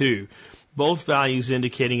 522. Both values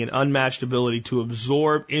indicating an unmatched ability to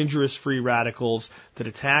absorb injurious free radicals that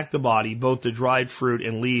attack the body. Both the dried fruit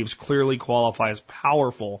and leaves clearly qualify as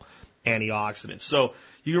powerful antioxidants. So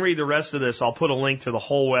you can read the rest of this. I'll put a link to the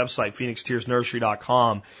whole website,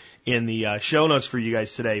 phoenixtearsnursery.com, in the show notes for you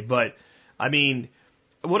guys today. But, I mean,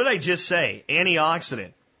 what did I just say?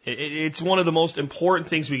 Antioxidant. It's one of the most important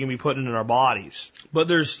things we can be putting in our bodies. But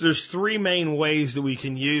there's 3 main ways that we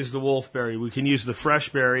can use the wolfberry. We can use the fresh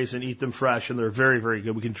berries and eat them fresh, and they're very, very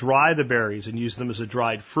good. We can dry the berries and use them as a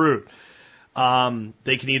dried fruit.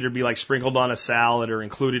 They can either be like sprinkled on a salad or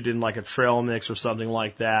included in like a trail mix or something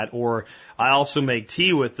like that. Or I also make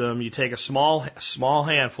tea with them. You take a small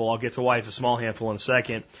handful. I'll get to why it's a small handful in a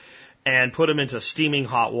second. And put them into steaming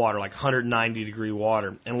hot water, like 190 degree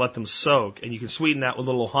water, and let them soak. And you can sweeten that with a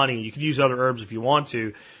little honey. You can use other herbs if you want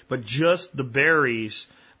to, but just the berries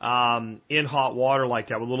in hot water like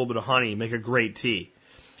that with a little bit of honey make a great tea.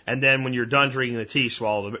 And then when you're done drinking the tea,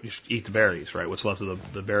 eat the berries, right? What's left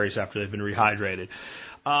of the berries after they've been rehydrated.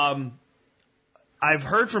 I've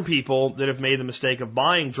heard from people that have made the mistake of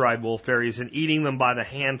buying dried wolfberries and eating them by the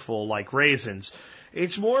handful like raisins.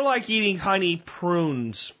 It's more like eating tiny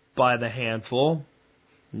prunes by the handful.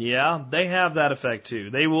 Yeah, they have that effect too.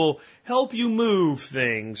 They will help you move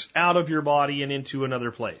things out of your body and into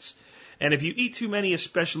another place. And if you eat too many,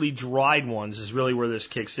 especially dried ones, is really where this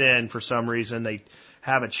kicks in. For some reason, they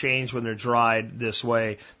have a change when they're dried this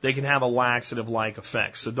way. They can have a laxative-like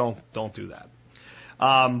effect, so don't do that.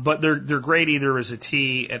 But they're great either as a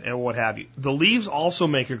tea and what have you. The leaves also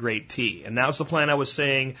make a great tea, and that was the plan I was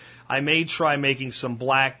saying. I may try making some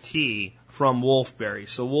black tea from wolfberry.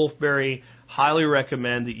 So wolfberry, highly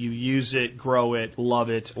recommend that you use it, grow it, love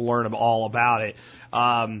it, learn all about it.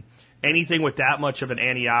 Anything with that much of an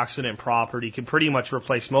antioxidant property can pretty much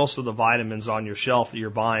replace most of the vitamins on your shelf that you're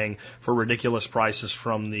buying for ridiculous prices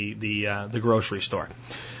from the grocery store.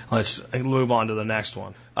 Let's move on to the next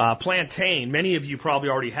one. Plantain. Many of you probably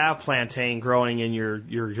already have plantain growing in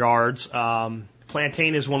your yards.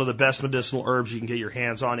 Plantain is one of the best medicinal herbs you can get your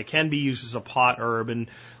hands on. It can be used as a pot herb and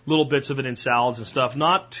little bits of it in salads and stuff.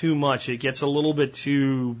 Not too much. It gets a little bit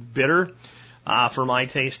too bitter for my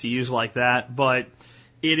taste to use like that, but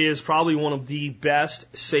it is probably one of the best,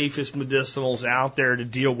 safest medicinals out there to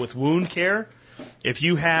deal with wound care. If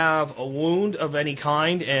you have a wound of any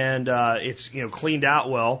kind and it's cleaned out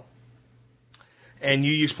well, and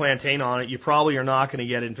you use plantain on it, you probably are not going to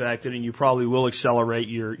get infected, and you probably will accelerate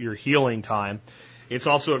your healing time. It's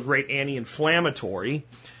also a great anti-inflammatory,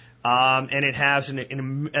 and it has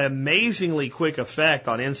an amazingly quick effect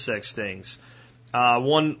on insect stings.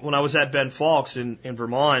 When I was at Ben Falks in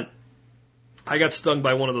Vermont, I got stung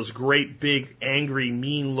by one of those great, big, angry,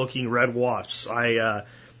 mean-looking red wasps.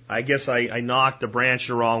 I guess I knocked the branch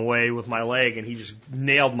the wrong way with my leg, and he just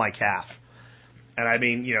nailed my calf. And I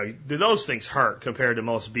mean, those things hurt compared to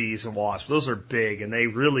most bees and wasps. Those are big, and they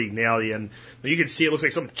really nail you. And you can see it looks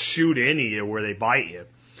like something chewed into you where they bite you.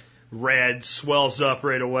 Red, swells up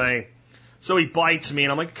right away. So he bites me,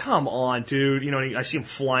 and I'm like, come on, dude. I see him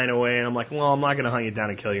flying away, and I'm like, well, I'm not going to hunt you down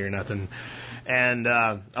and kill you or nothing. And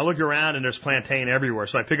I look around, and there's plantain everywhere.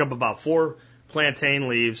 So I pick up about 4 plantain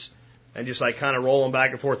leaves and just like kind of roll them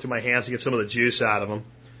back and forth through my hands to get some of the juice out of them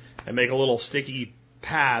and make a little sticky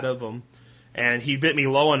pad of them. And he bit me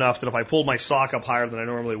low enough that if I pulled my sock up higher than I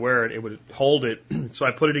normally wear it, it would hold it. So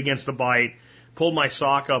I put it against the bite, pulled my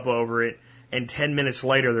sock up over it, and 10 minutes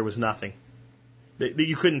later there was nothing. that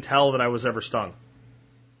you couldn't tell that I was ever stung.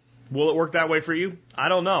 Will it work that way for you? I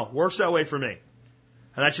don't know. Works that way for me.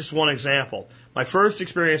 And that's just one example. My first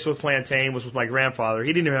experience with plantain was with my grandfather.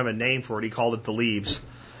 He didn't even have a name for it. He called it the leaves.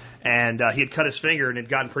 And he had cut his finger and had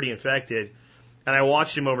gotten pretty infected. And I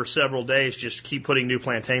watched him over several days just keep putting new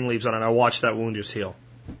plantain leaves on it, and I watched that wound just heal.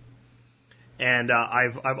 And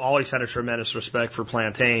I've always had a tremendous respect for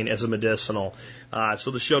plantain as a medicinal.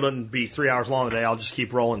 So the show doesn't be 3 hours long today. I'll just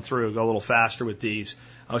keep rolling through, go a little faster with these.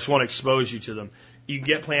 I just want to expose you to them. You can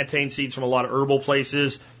get plantain seeds from a lot of herbal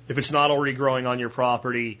places. If it's not already growing on your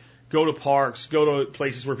property, go to parks, go to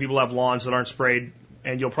places where people have lawns that aren't sprayed,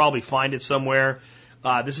 and you'll probably find it somewhere.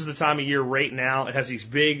 This is the time of year right now. It has these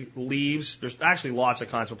big leaves. There's actually lots of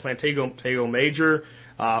kinds, but Plantago major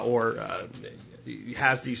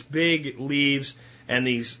has these big leaves and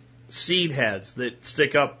these seed heads that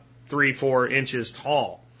stick up 3-4 inches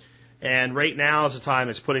tall. And right now is the time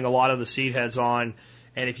it's putting a lot of the seed heads on.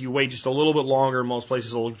 And if you wait just a little bit longer, most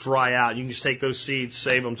places will dry out. You can just take those seeds,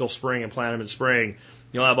 save them till spring, and plant them in spring.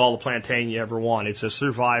 You'll have all the plantain you ever want. It's a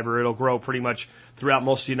survivor. It'll grow pretty much throughout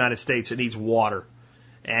most of the United States. It needs water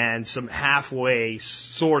and some halfway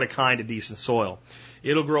sort of kind of decent soil.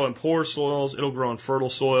 It'll grow in poor soils. It'll grow in fertile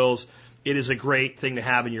soils. It is a great thing to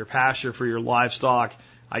have in your pasture for your livestock.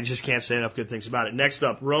 I just can't say enough good things about it. Next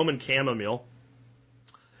up, Roman chamomile.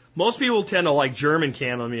 Most people tend to like German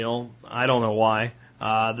chamomile. I don't know why.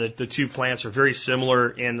 The two plants are very similar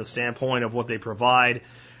in the standpoint of what they provide.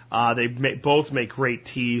 Both make great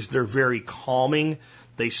teas. They're very calming.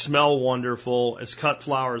 They smell wonderful. As cut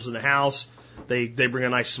flowers in the house, they bring a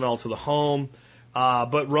nice smell to the home.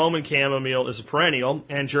 But Roman chamomile is a perennial,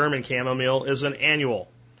 and German chamomile is an annual.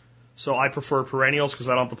 So I prefer perennials because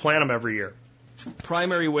I don't have to plant them every year.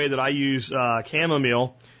 Primary way that I use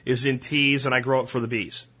chamomile is in teas, and I grow it for the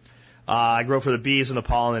bees. I grow it for the bees and the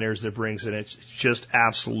pollinators that it brings in. It's just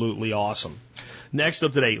absolutely awesome. Next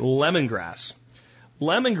up today, lemongrass.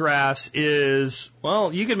 Lemongrass is,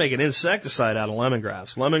 well, you can make an insecticide out of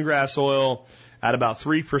lemongrass. Lemongrass oil at about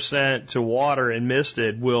 3% to water and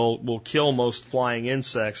misted will kill most flying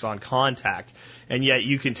insects on contact. And yet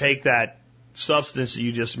you can take that substance that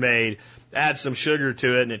you just made, add some sugar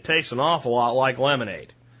to it, and it tastes an awful lot like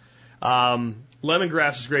lemonade.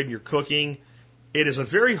 Lemongrass is great in your cooking. It is a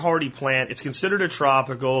very hardy plant. It's considered a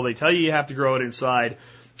tropical. They tell you have to grow it inside.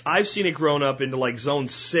 I've seen it grown up into like zone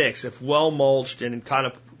 6 if well mulched and kind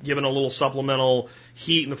of given a little supplemental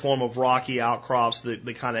heat in the form of rocky outcrops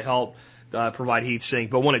that kind of help provide heat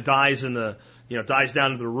sink. But when it dies dies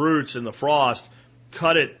down to the roots in the frost,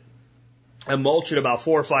 cut it and mulch it about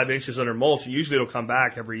 4 or 5 inches under mulch. Usually it'll come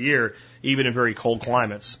back every year, even in very cold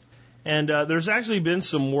climates. And there's actually been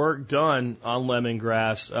some work done on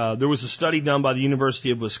lemongrass. There was a study done by the University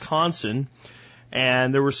of Wisconsin,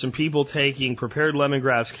 and there were some people taking prepared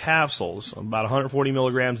lemongrass capsules, about 140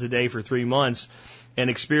 milligrams a day for 3 months, and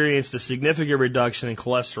experienced a significant reduction in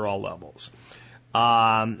cholesterol levels.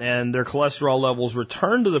 And their cholesterol levels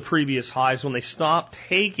returned to the previous highs when they stopped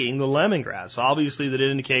taking the lemongrass. Obviously, that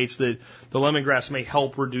indicates that the lemongrass may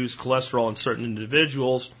help reduce cholesterol in certain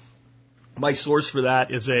individuals. My source for that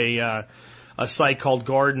is a site called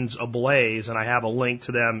Gardens Ablaze, and I have a link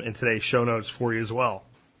to them in today's show notes for you as well.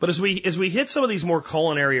 But as we hit some of these more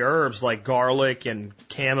culinary herbs like garlic and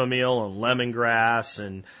chamomile and lemongrass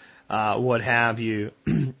and what have you,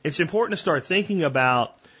 it's important to start thinking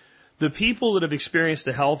about the people that have experienced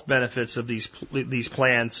the health benefits of these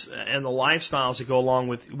plants and the lifestyles that go along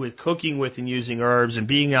with cooking with and using herbs and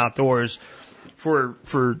being outdoors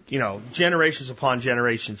for generations upon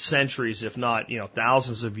generations, centuries, if not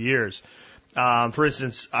thousands of years. For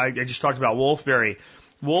instance, I just talked about wolfberry.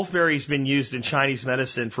 Wolfberry's been used in Chinese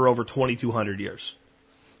medicine for over 2,200 years.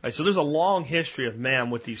 Right, so there's a long history of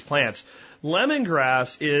man with these plants.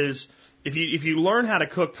 Lemongrass is, if you learn how to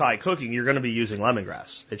cook Thai cooking, you're going to be using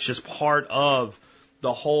lemongrass. It's just part of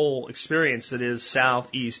the whole experience that is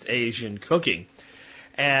Southeast Asian cooking.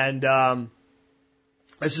 And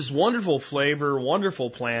it's this wonderful flavor,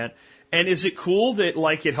 wonderful plant. And is it cool that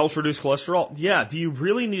it helps reduce cholesterol? Yeah. Do you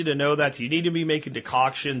really need to know that? Do you need to be making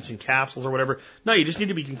decoctions and capsules or whatever? No, you just need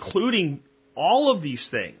to be including all of these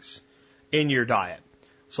things in your diet.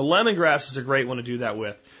 So lemongrass is a great one to do that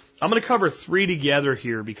with. I'm going to cover 3 together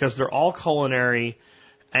here because they're all culinary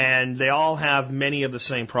and they all have many of the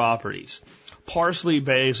same properties. Parsley,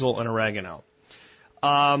 basil, and oregano.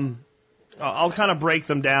 I'll kind of break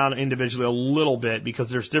them down individually a little bit because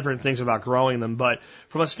there's different things about growing them. But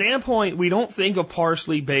from a standpoint, we don't think of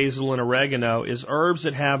parsley, basil, and oregano as herbs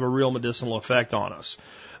that have a real medicinal effect on us.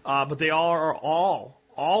 But they are all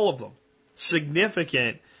of them,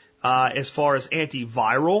 significant as far as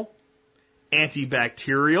antiviral,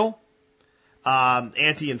 antibacterial,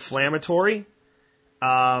 anti-inflammatory,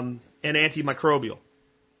 and antimicrobial.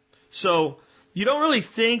 So you don't really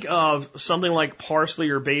think of something like parsley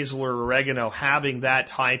or basil or oregano having that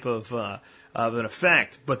type of an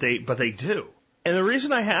effect, but they do. And the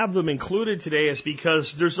reason I have them included today is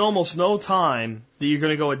because there's almost no time that you're going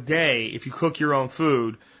to go a day if you cook your own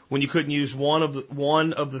food when you couldn't use one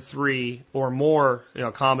of the three or more,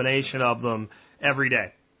 combination of them every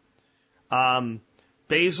day.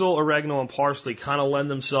 Basil, oregano, and parsley kind of lend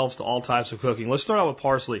themselves to all types of cooking. Let's start out with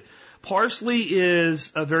parsley. Parsley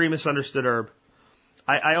is a very misunderstood herb.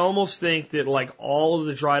 I almost think that like all of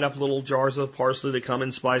the dried up little jars of parsley that come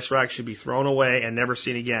in spice racks should be thrown away and never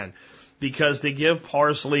seen again, because they give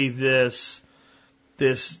parsley this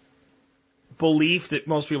belief that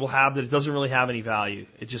most people have that it doesn't really have any value.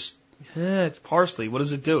 It just, it's parsley. What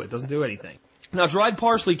does it do? It doesn't do anything. Now, dried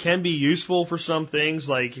parsley can be useful for some things,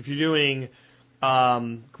 like if you're doing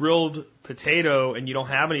grilled potato and you don't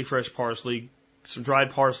have any fresh parsley, some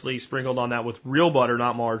dried parsley sprinkled on that with real butter,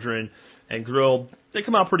 not margarine, and grilled, they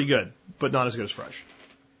come out pretty good, but not as good as fresh.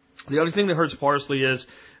 The other thing that hurts parsley is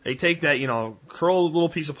they take that, curl a little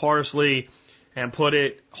piece of parsley and put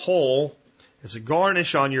it whole as a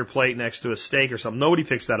garnish on your plate next to a steak or something. Nobody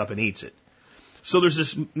picks that up and eats it. So there's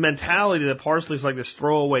this mentality that parsley is like this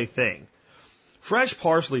throwaway thing. Fresh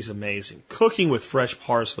parsley is amazing. Cooking with fresh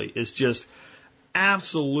parsley is just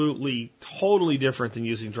absolutely, totally different than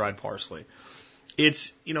using dried parsley.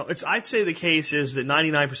 I'd say the case is that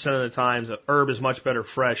 99% of the times a herb is much better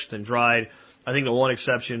fresh than dried. I think the one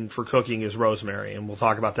exception for cooking is rosemary, and we'll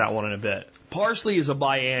talk about that one in a bit. Parsley is a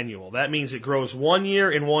biannual. That means it grows 1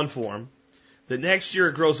 year in one form. The next year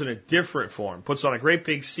it grows in a different form, puts on a great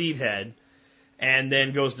big seed head, and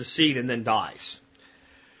then goes to seed and then dies.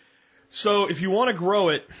 So if you want to grow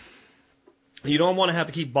it, you don't want to have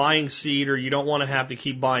to keep buying seed, or you don't want to have to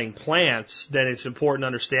keep buying plants, then it's important to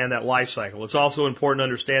understand that life cycle. It's also important to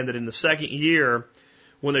understand that in the second year,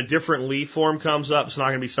 when a different leaf form comes up, it's not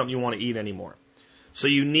going to be something you want to eat anymore. So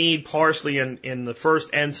you need parsley in the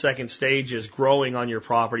first and second stages growing on your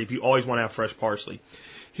property if you always want to have fresh parsley.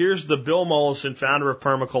 Here's the Bill Mollison, founder of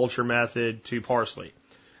permaculture method to parsley.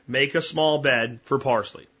 Make a small bed for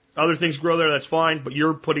parsley. Other things grow there, that's fine, but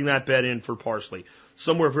you're putting that bed in for parsley.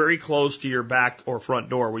 Somewhere very close to your back or front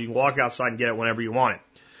door where you can walk outside and get it whenever you want it.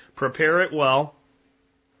 Prepare it well.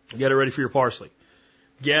 Get it ready for your parsley.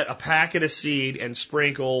 Get a packet of seed and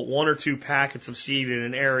sprinkle 1 or 2 packets of seed in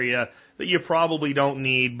an area that you probably don't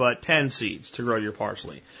need but 10 seeds to grow your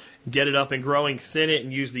parsley. Get it up and growing, thin it,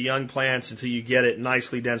 and use the young plants until you get it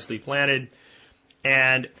nicely, densely planted.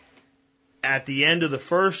 And at the end of the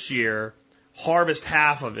first year, harvest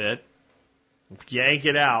half of it, yank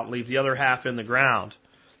it out, leave the other half in the ground.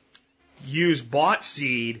 Use bought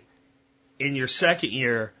seed in your second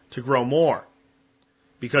year to grow more,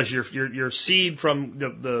 because your seed from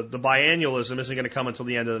the biannualism isn't going to come until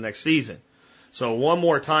the end of the next season. So one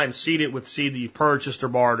more time, seed it with seed that you've purchased or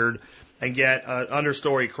bartered, and get an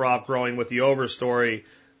understory crop growing with the overstory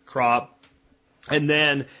crop. And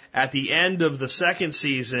then at the end of the second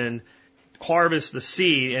season, harvest the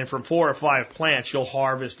seed, and from 4 or 5 plants, you'll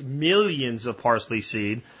harvest millions of parsley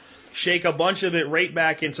seed. Shake a bunch of it right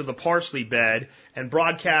back into the parsley bed and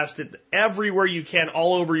broadcast it everywhere you can,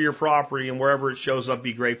 all over your property, and wherever it shows up,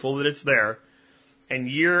 be grateful that it's there. And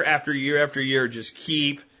year after year after year, just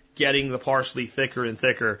keep getting the parsley thicker and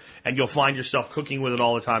thicker, and you'll find yourself cooking with it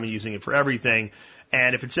all the time and using it for everything.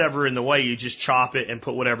 And if it's ever in the way, you just chop it and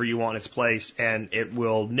put whatever you want in its place, and it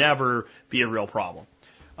will never be a real problem.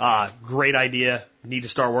 Great idea. Need to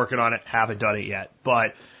start working on it. Haven't done it yet.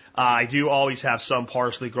 But I do always have some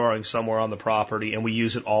parsley growing somewhere on the property, and we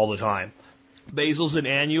use it all the time. Basil's an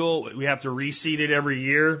annual. We have to reseed it every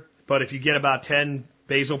year. But if you get about 10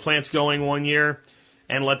 basil plants going 1 year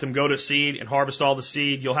and let them go to seed and harvest all the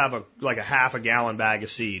seed, you'll have a half a gallon bag of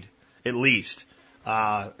seed, at least,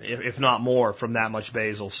 if not more, from that much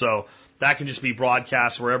basil. So that can just be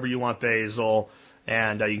broadcast wherever you want basil,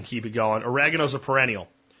 and you can keep it going. Oregano's a perennial.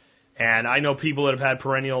 And I know people that have had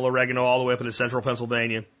perennial oregano all the way up into central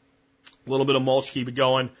Pennsylvania. A little bit of mulch, keep it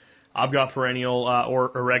going. I've got perennial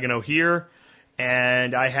oregano here,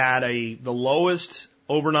 and I had the lowest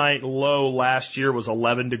overnight low last year was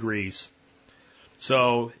 11 degrees.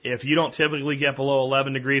 So if you don't typically get below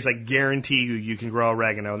 11 degrees, I guarantee you can grow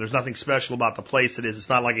oregano. There's nothing special about the place it is. It's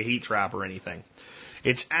not like a heat trap or anything.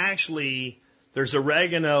 It's actually, there's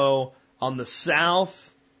oregano on the south.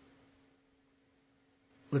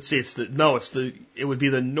 Let's see, it would be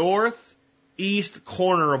the northeast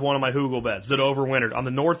corner of one of my hugel beds that overwintered. On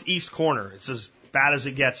the northeast corner. It's as bad as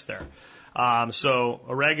it gets there. So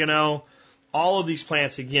oregano, all of these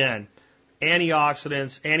plants, again,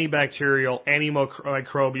 antioxidants, antibacterial,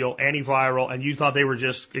 antimicrobial, antiviral, and you thought they were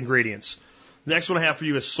just ingredients. The next one I have for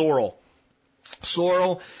you is sorrel.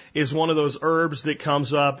 Sorrel is one of those herbs that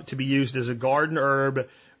comes up to be used as a garden herb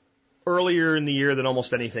earlier in the year than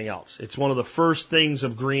almost anything else. It's one of the first things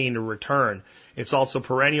of green to return. It's also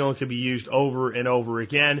perennial and can be used over and over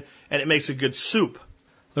again, and it makes a good soup.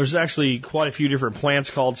 There's actually quite a few different plants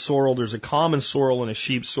called sorrel. There's a common sorrel and a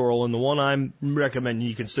sheep sorrel, and the one I'm recommending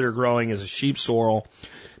you consider growing is a sheep sorrel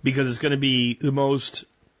because it's going to be the most,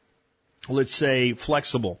 let's say,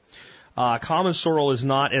 flexible. Common sorrel is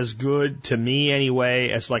not as good to me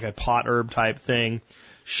anyway as like a pot herb type thing.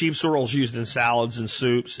 Sheep sorrel is used in salads and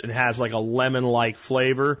soups and has like a lemon-like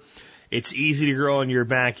flavor. It's easy to grow in your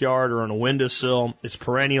backyard or on a windowsill. It's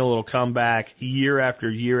perennial. It'll come back year after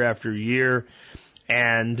year after year.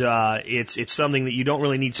 And it's something that you don't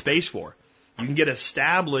really need space for. You can get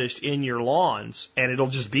established in your lawns, and it'll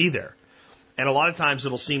just be there. And a lot of times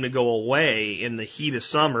it'll seem to go away in the heat of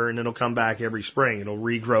summer, and it'll come back every spring. It'll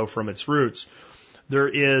regrow from its roots. There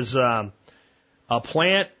is a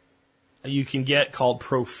plant you can get called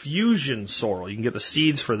profusion sorrel. You can get the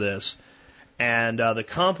seeds for this. And the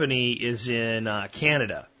company is in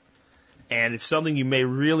Canada. And it's something you may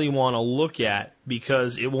really want to look at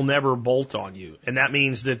because it will never bolt on you. And that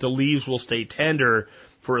means that the leaves will stay tender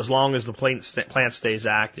for as long as the plant stays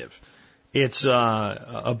active. It's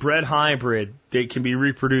a bred hybrid that can be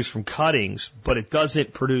reproduced from cuttings, but it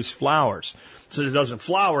doesn't produce flowers. Since it doesn't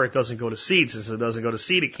flower, it doesn't go to seed. Since it doesn't go to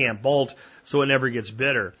seed, it can't bolt, so it never gets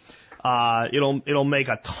bitter. It'll make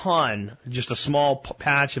a ton. Just a small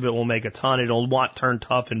patch of it will make a ton. It'll turn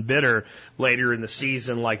tough and bitter later in the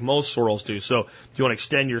season, like most sorrels do. So if you want to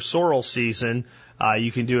extend your sorrel season,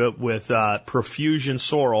 you can do it with Profusion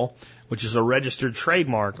sorrel, which is a registered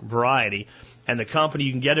trademark variety. And the company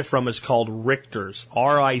you can get it from is called Richter's,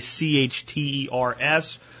 Richters,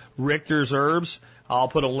 Richter's Herbs. I'll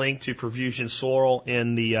put a link to Profusion sorrel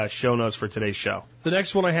in the show notes for today's show. The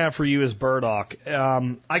next one I have for you is burdock.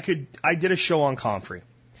 I did a show on comfrey.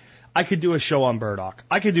 I could do a show on burdock.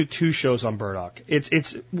 I could do 2 shows on burdock.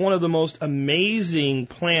 It's one of the most amazing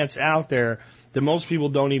plants out there that most people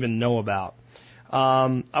don't even know about.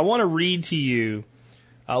 I want to read to you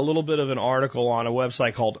a little bit of an article on a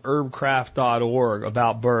website called herbcraft.org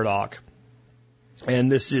about burdock. And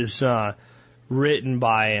this is written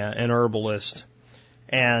by an herbalist.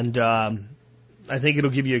 And I think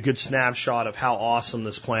it'll give you a good snapshot of how awesome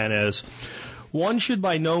this plant is. One should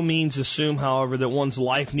by no means assume, however, that one's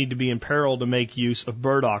life need to be in peril to make use of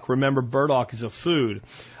burdock. Remember, burdock is a food.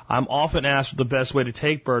 I'm often asked what the best way to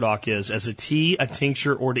take burdock is, as a tea, a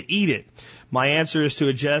tincture, or to eat it. My answer is to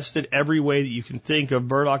adjust it every way that you can think of.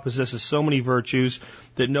 Burdock possesses so many virtues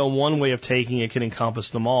that no one way of taking it can encompass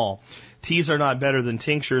them all. Teas are not better than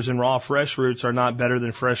tinctures, and raw fresh roots are not better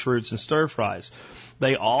than fresh roots and stir fries.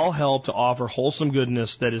 They all help to offer wholesome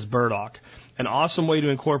goodness that is burdock. An awesome way to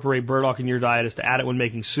incorporate burdock in your diet is to add it when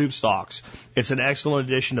making soup stocks. It's an excellent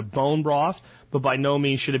addition to bone broth, but by no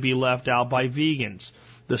means should it be left out by vegans.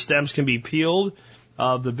 The stems can be peeled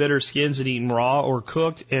of the bitter skins and eaten raw or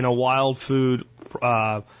cooked in a wild food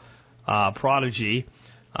prodigy.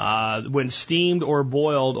 When steamed or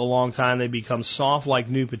boiled a long time, they become soft like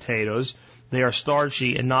new potatoes. They are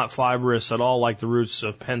starchy and not fibrous at all like the roots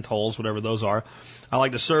of pentholes, whatever those are. I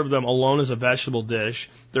like to serve them alone as a vegetable dish.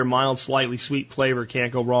 Their mild, slightly sweet flavor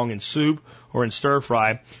can't go wrong in soup or in stir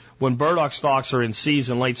fry. When burdock stalks are in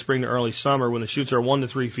season, late spring to early summer, when the shoots are 1 to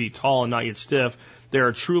 3 feet tall and not yet stiff, they are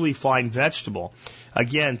a truly fine vegetable.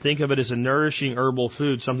 Again, think of it as a nourishing herbal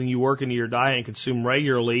food, something you work into your diet and consume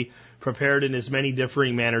regularly, prepared in as many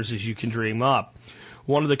differing manners as you can dream up.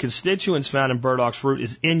 One of the constituents found in burdock's root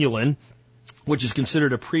is inulin, which is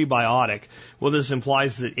considered a prebiotic. Well, this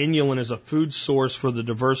implies that inulin is a food source for the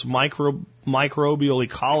diverse microbial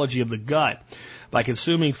ecology of the gut. By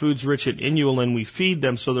consuming foods rich in inulin, we feed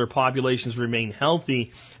them so their populations remain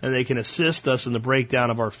healthy and they can assist us in the breakdown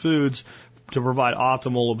of our foods to provide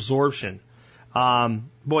optimal absorption.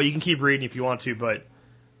 Boy, you can keep reading if you want to, but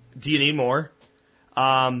do you need more?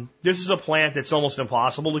 This is a plant that's almost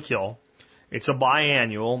impossible to kill. It's a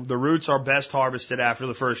biannual. The roots are best harvested after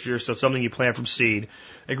the first year, so it's something you plant from seed.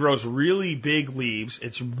 It grows really big leaves.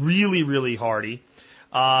 It's really, really hardy.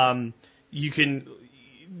 I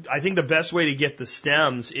think the best way to get the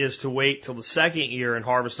stems is to wait till the second year and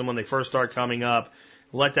harvest them when they first start coming up.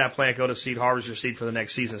 Let that plant go to seed, harvest your seed for the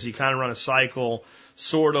next season. So you kind of run a cycle,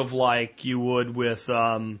 sort of like you would with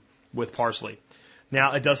parsley.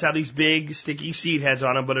 Now, it does have these big, sticky seed heads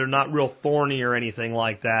on them, but they're not real thorny or anything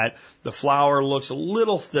like that. The flower looks a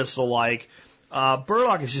little thistle-like,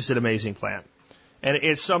 Burdock is just an amazing plant. And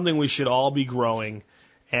it's something we should all be growing.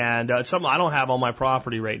 And it's something I don't have on my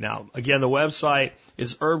property right now. Again, the website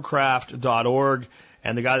is herbcraft.org.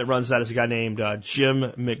 And the guy that runs that is a guy named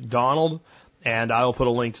Jim McDonald. And I will put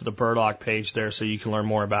a link to the burdock page there so you can learn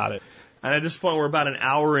more about it. And at this point, we're about an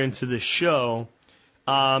hour into the show.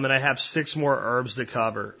 And I have 6 more herbs to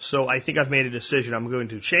cover. So I think I've made a decision. I'm going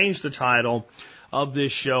to change the title of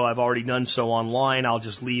this show. I've already done so online. I'll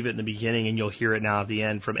just leave it in the beginning and you'll hear it now at the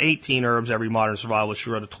end. From 18 herbs, every modern survivalist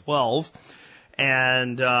should go to 12.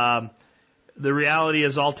 And the reality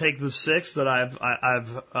is I'll take the 6 that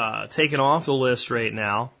I've taken off the list right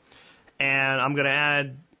now. And I'm going to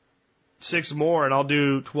add 6 more and I'll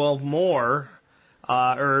do 12 more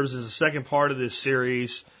herbs as a second part of this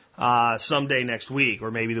series someday next week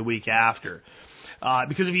or maybe the week after.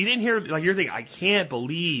 Because if you didn't hear, like you're thinking, I can't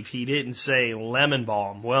believe he didn't say lemon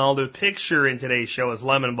balm. Well, the picture in today's show is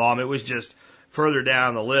lemon balm. It was just further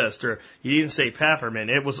down the list. Or you didn't say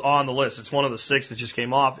peppermint. It was on the list. It's one of the 6 that just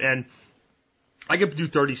came off. And I could do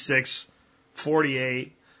 36,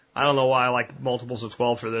 48. I don't know why I like multiples of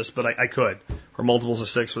 12 for this, but I could. Or multiples of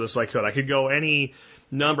 6 for this, but I could. I could go any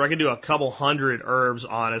number. I could do a couple hundred herbs,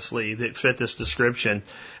 honestly, that fit this description.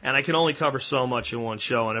 And I can only cover so much in one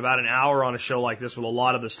show. And about an hour on a show like this with a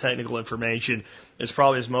lot of this technical information is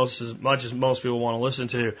probably as much as most people want to listen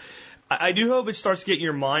to. I do hope it starts getting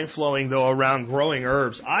your mind flowing, though, around growing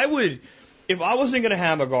herbs. I would, if I wasn't going to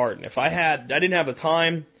have a garden, if I didn't have the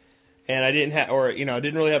time and I didn't have, or, I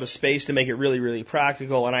didn't really have a space to make it really, really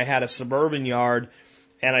practical and I had a suburban yard,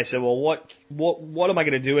 and I said, well, what am I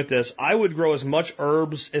going to do with this? I would grow as much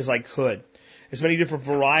herbs as I could, as many different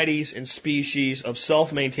varieties and species of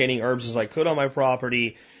self-maintaining herbs as I could on my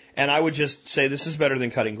property, and I would just say this is better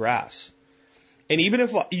than cutting grass. And even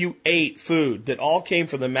if you ate food that all came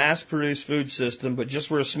from the mass-produced food system, but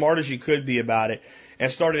just were as smart as you could be about it,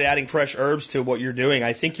 and started adding fresh herbs to what you're doing,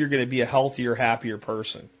 I think you're going to be a healthier, happier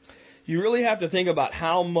person. You really have to think about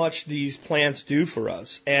how much these plants do for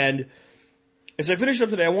us. And as I finish up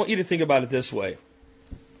today, I want you to think about it this way.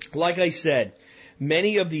 Like I said,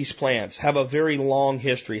 many of these plants have a very long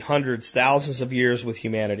history, hundreds, thousands of years with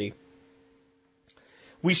humanity.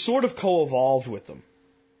 We sort of co-evolved with them.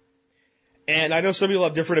 And I know some people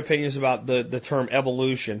have different opinions about the term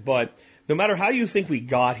evolution, but no matter how you think we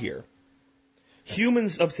got here,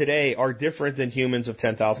 humans of today are different than humans of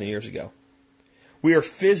 10,000 years ago. We are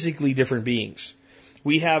physically different beings.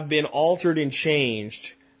 We have been altered and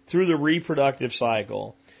changed through the reproductive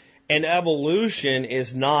cycle. And evolution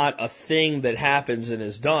is not a thing that happens and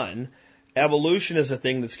is done. Evolution is a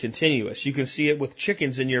thing that's continuous. You can see it with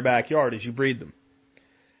chickens in your backyard as you breed them.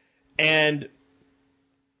 And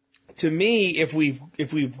to me, if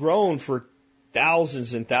we've grown for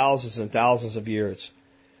thousands and thousands and thousands of years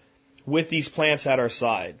with these plants at our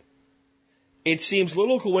side, it seems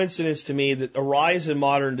little coincidence to me that the rise in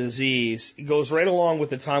modern disease goes right along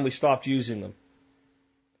with the time we stopped using them.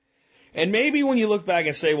 And maybe when you look back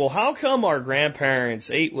and say, well, how come our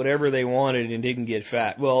grandparents ate whatever they wanted and didn't get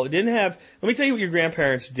fat? Well, let me tell you what your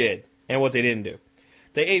grandparents did and what they didn't do.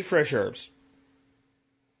 They ate fresh herbs.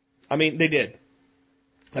 I mean, they did.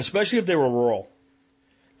 Especially if they were rural.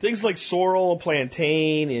 Things like sorrel and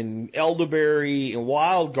plantain and elderberry and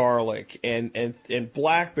wild garlic and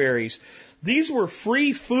blackberries. These were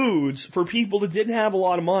free foods for people that didn't have a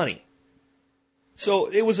lot of money. So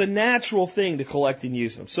it was a natural thing to collect and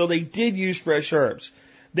use them. So they did use fresh herbs.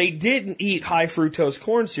 They didn't eat high fructose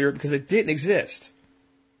corn syrup because it didn't exist.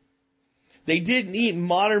 They didn't eat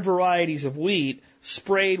modern varieties of wheat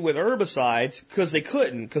sprayed with herbicides because they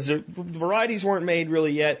couldn't, because the varieties weren't made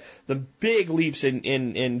really yet. The big leaps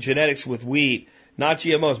in genetics with wheat, not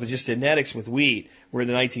GMOs, but just genetics with wheat, were in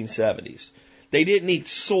the 1970s. They didn't eat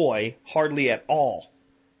soy hardly at all.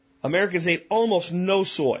 Americans ate almost no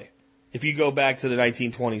soy if you go back to the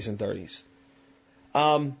 1920s and 30s.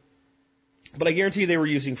 But I guarantee you they were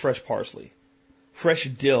using fresh parsley, fresh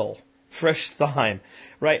dill, fresh thyme,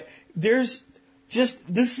 right? This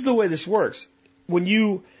is the way this works. When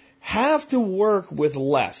you have to work with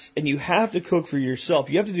less and you have to cook for yourself,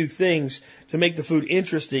 you have to do things to make the food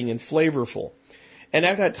interesting and flavorful. And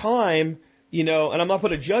at that time, and I'm not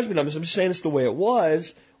putting a judgment on this, I'm just saying it's the way it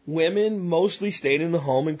was, women mostly stayed in the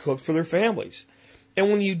home and cooked for their families. And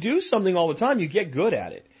when you do something all the time, you get good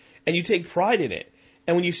at it and you take pride in it.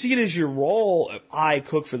 And when you see it as your role, I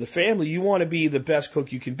cook for the family, you want to be the best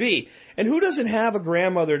cook you can be. And who doesn't have a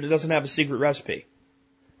grandmother that doesn't have a secret recipe?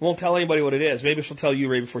 Won't tell anybody what it is. Maybe she'll tell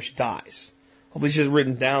you right before she dies. Hopefully she's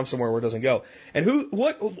written down somewhere where it doesn't go. And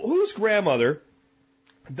whose grandmother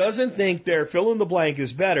doesn't think their fill in the blank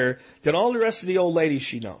is better than all the rest of the old ladies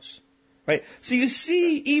she knows? right? So you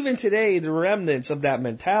see even today the remnants of that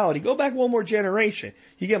mentality. Go back one more generation,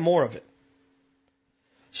 you get more of it.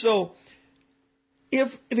 So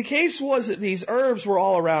if the case was that these herbs were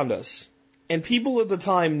all around us and people at the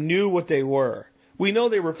time knew what they were, we know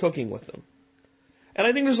they were cooking with them. And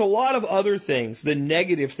I think there's a lot of other things, the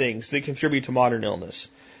negative things that contribute to modern illness.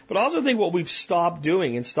 But I also think what we've stopped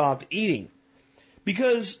doing and stopped eating.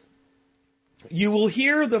 Because you will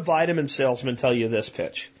hear the vitamin salesman tell you this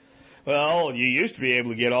pitch. Well, you used to be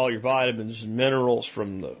able to get all your vitamins and minerals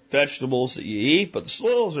from the vegetables that you eat, but the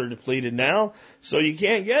soils are depleted now, so you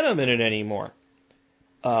can't get them in it anymore.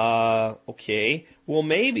 Okay. Well,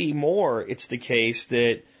 maybe more it's the case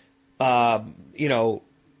that,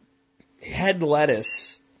 head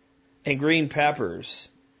lettuce and green peppers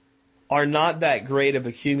are not that great of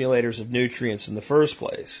accumulators of nutrients in the first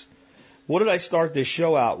place. What did I start this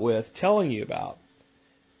show out with telling you about?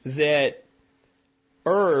 That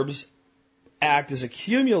herbs act as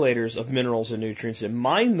accumulators of minerals and nutrients and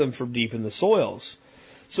mine them from deep in the soils.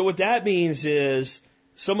 So what that means is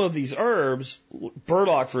some of these herbs,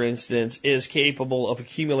 burdock for instance, is capable of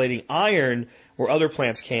accumulating iron where other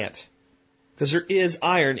plants can't. Because there is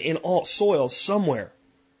iron in all soils somewhere.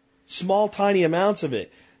 Small, tiny amounts of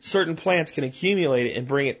it. Certain plants can accumulate it and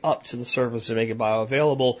bring it up to the surface and make it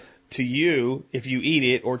bioavailable to you if you eat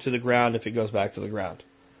it, or to the ground if it goes back to the ground.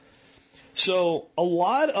 So a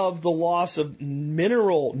lot of the loss of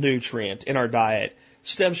mineral nutrient in our diet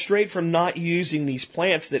stems straight from not using these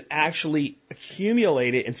plants that actually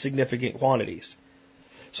accumulate it in significant quantities.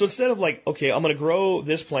 So instead of like, okay, I'm going to grow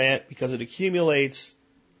this plant because it accumulates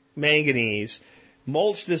manganese,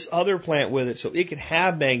 mulch this other plant with it so it can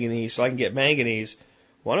have manganese so I can get manganese,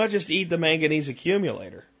 why not just eat the manganese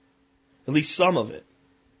accumulator? At least some of it.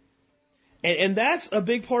 And that's a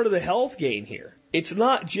big part of the health gain here. It's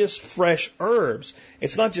not just fresh herbs.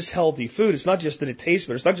 It's not just healthy food. It's not just that it tastes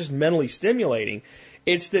better. It's not just mentally stimulating.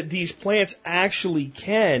 It's that these plants actually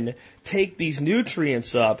can take these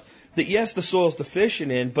nutrients up that, yes, the soil's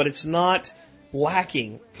deficient in, but it's not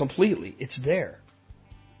lacking completely. It's there.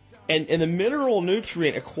 And the mineral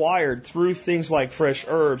nutrient acquired through things like fresh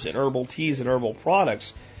herbs and herbal teas and herbal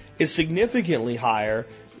products is significantly higher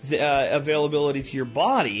availability to your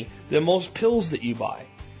body than most pills that you buy.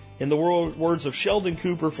 In the words of Sheldon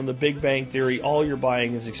Cooper from The Big Bang Theory, all you're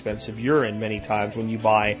buying is expensive urine many times when you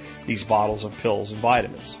buy these bottles of pills and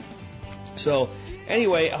vitamins. So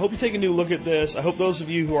anyway, I hope you take a new look at this. I hope those of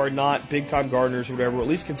you who are not big-time gardeners or whatever, at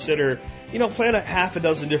least consider, plant a half a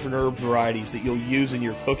dozen different herb varieties that you'll use in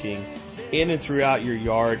your cooking in and throughout your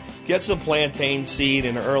yard. Get some plantain seed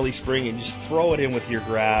in early spring and just throw it in with your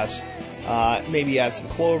grass. Maybe add some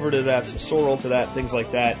clover to that, some sorrel to that, things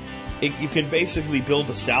like that. You can basically build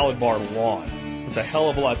a salad bar lawn. It's a hell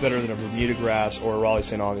of a lot better than a Bermuda grass or a Raleigh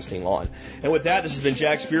St. Augustine lawn. And with that, this has been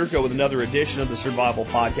Jack Spirko with another edition of the Survival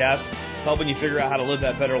Podcast, helping you figure out how to live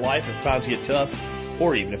that better life if times get tough,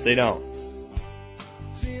 or even if they don't.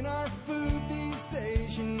 Seeing our food these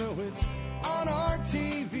days, it's on our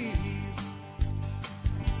TVs.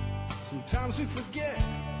 Sometimes we forget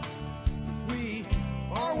we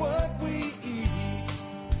are what we eat.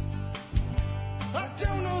 I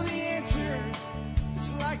don't know the answer.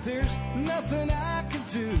 It's like there's nothing I can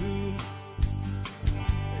do.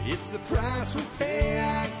 It's the price we pay,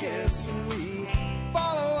 I guess, and we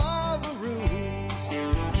follow all the rules.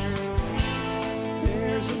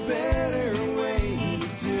 There's a better way to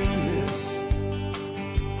do this.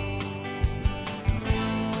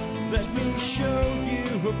 Let me show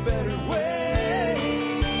you a better way.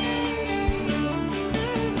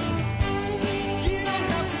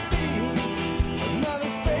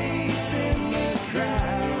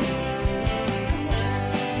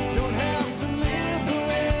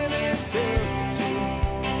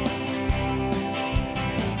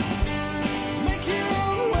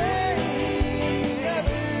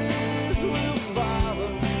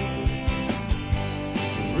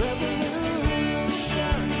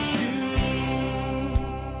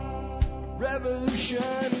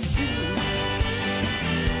 Revolution you.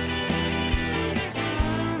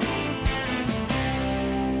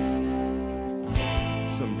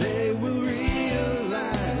 Someday we'll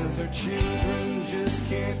realize our children just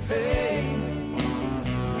can't pay.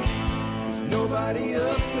 If nobody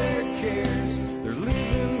up there cares, they're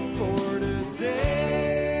living for today.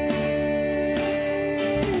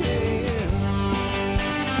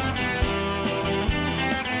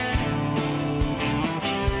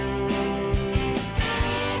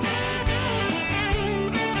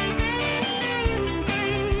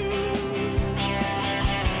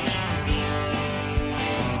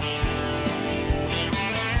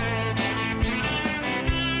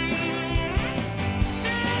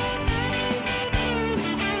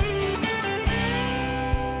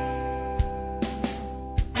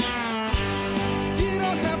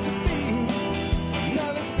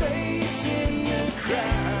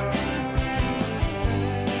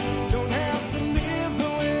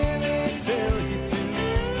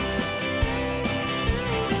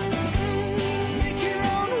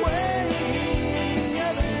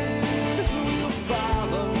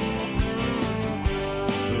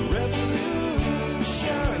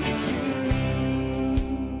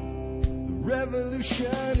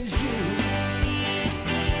 solution.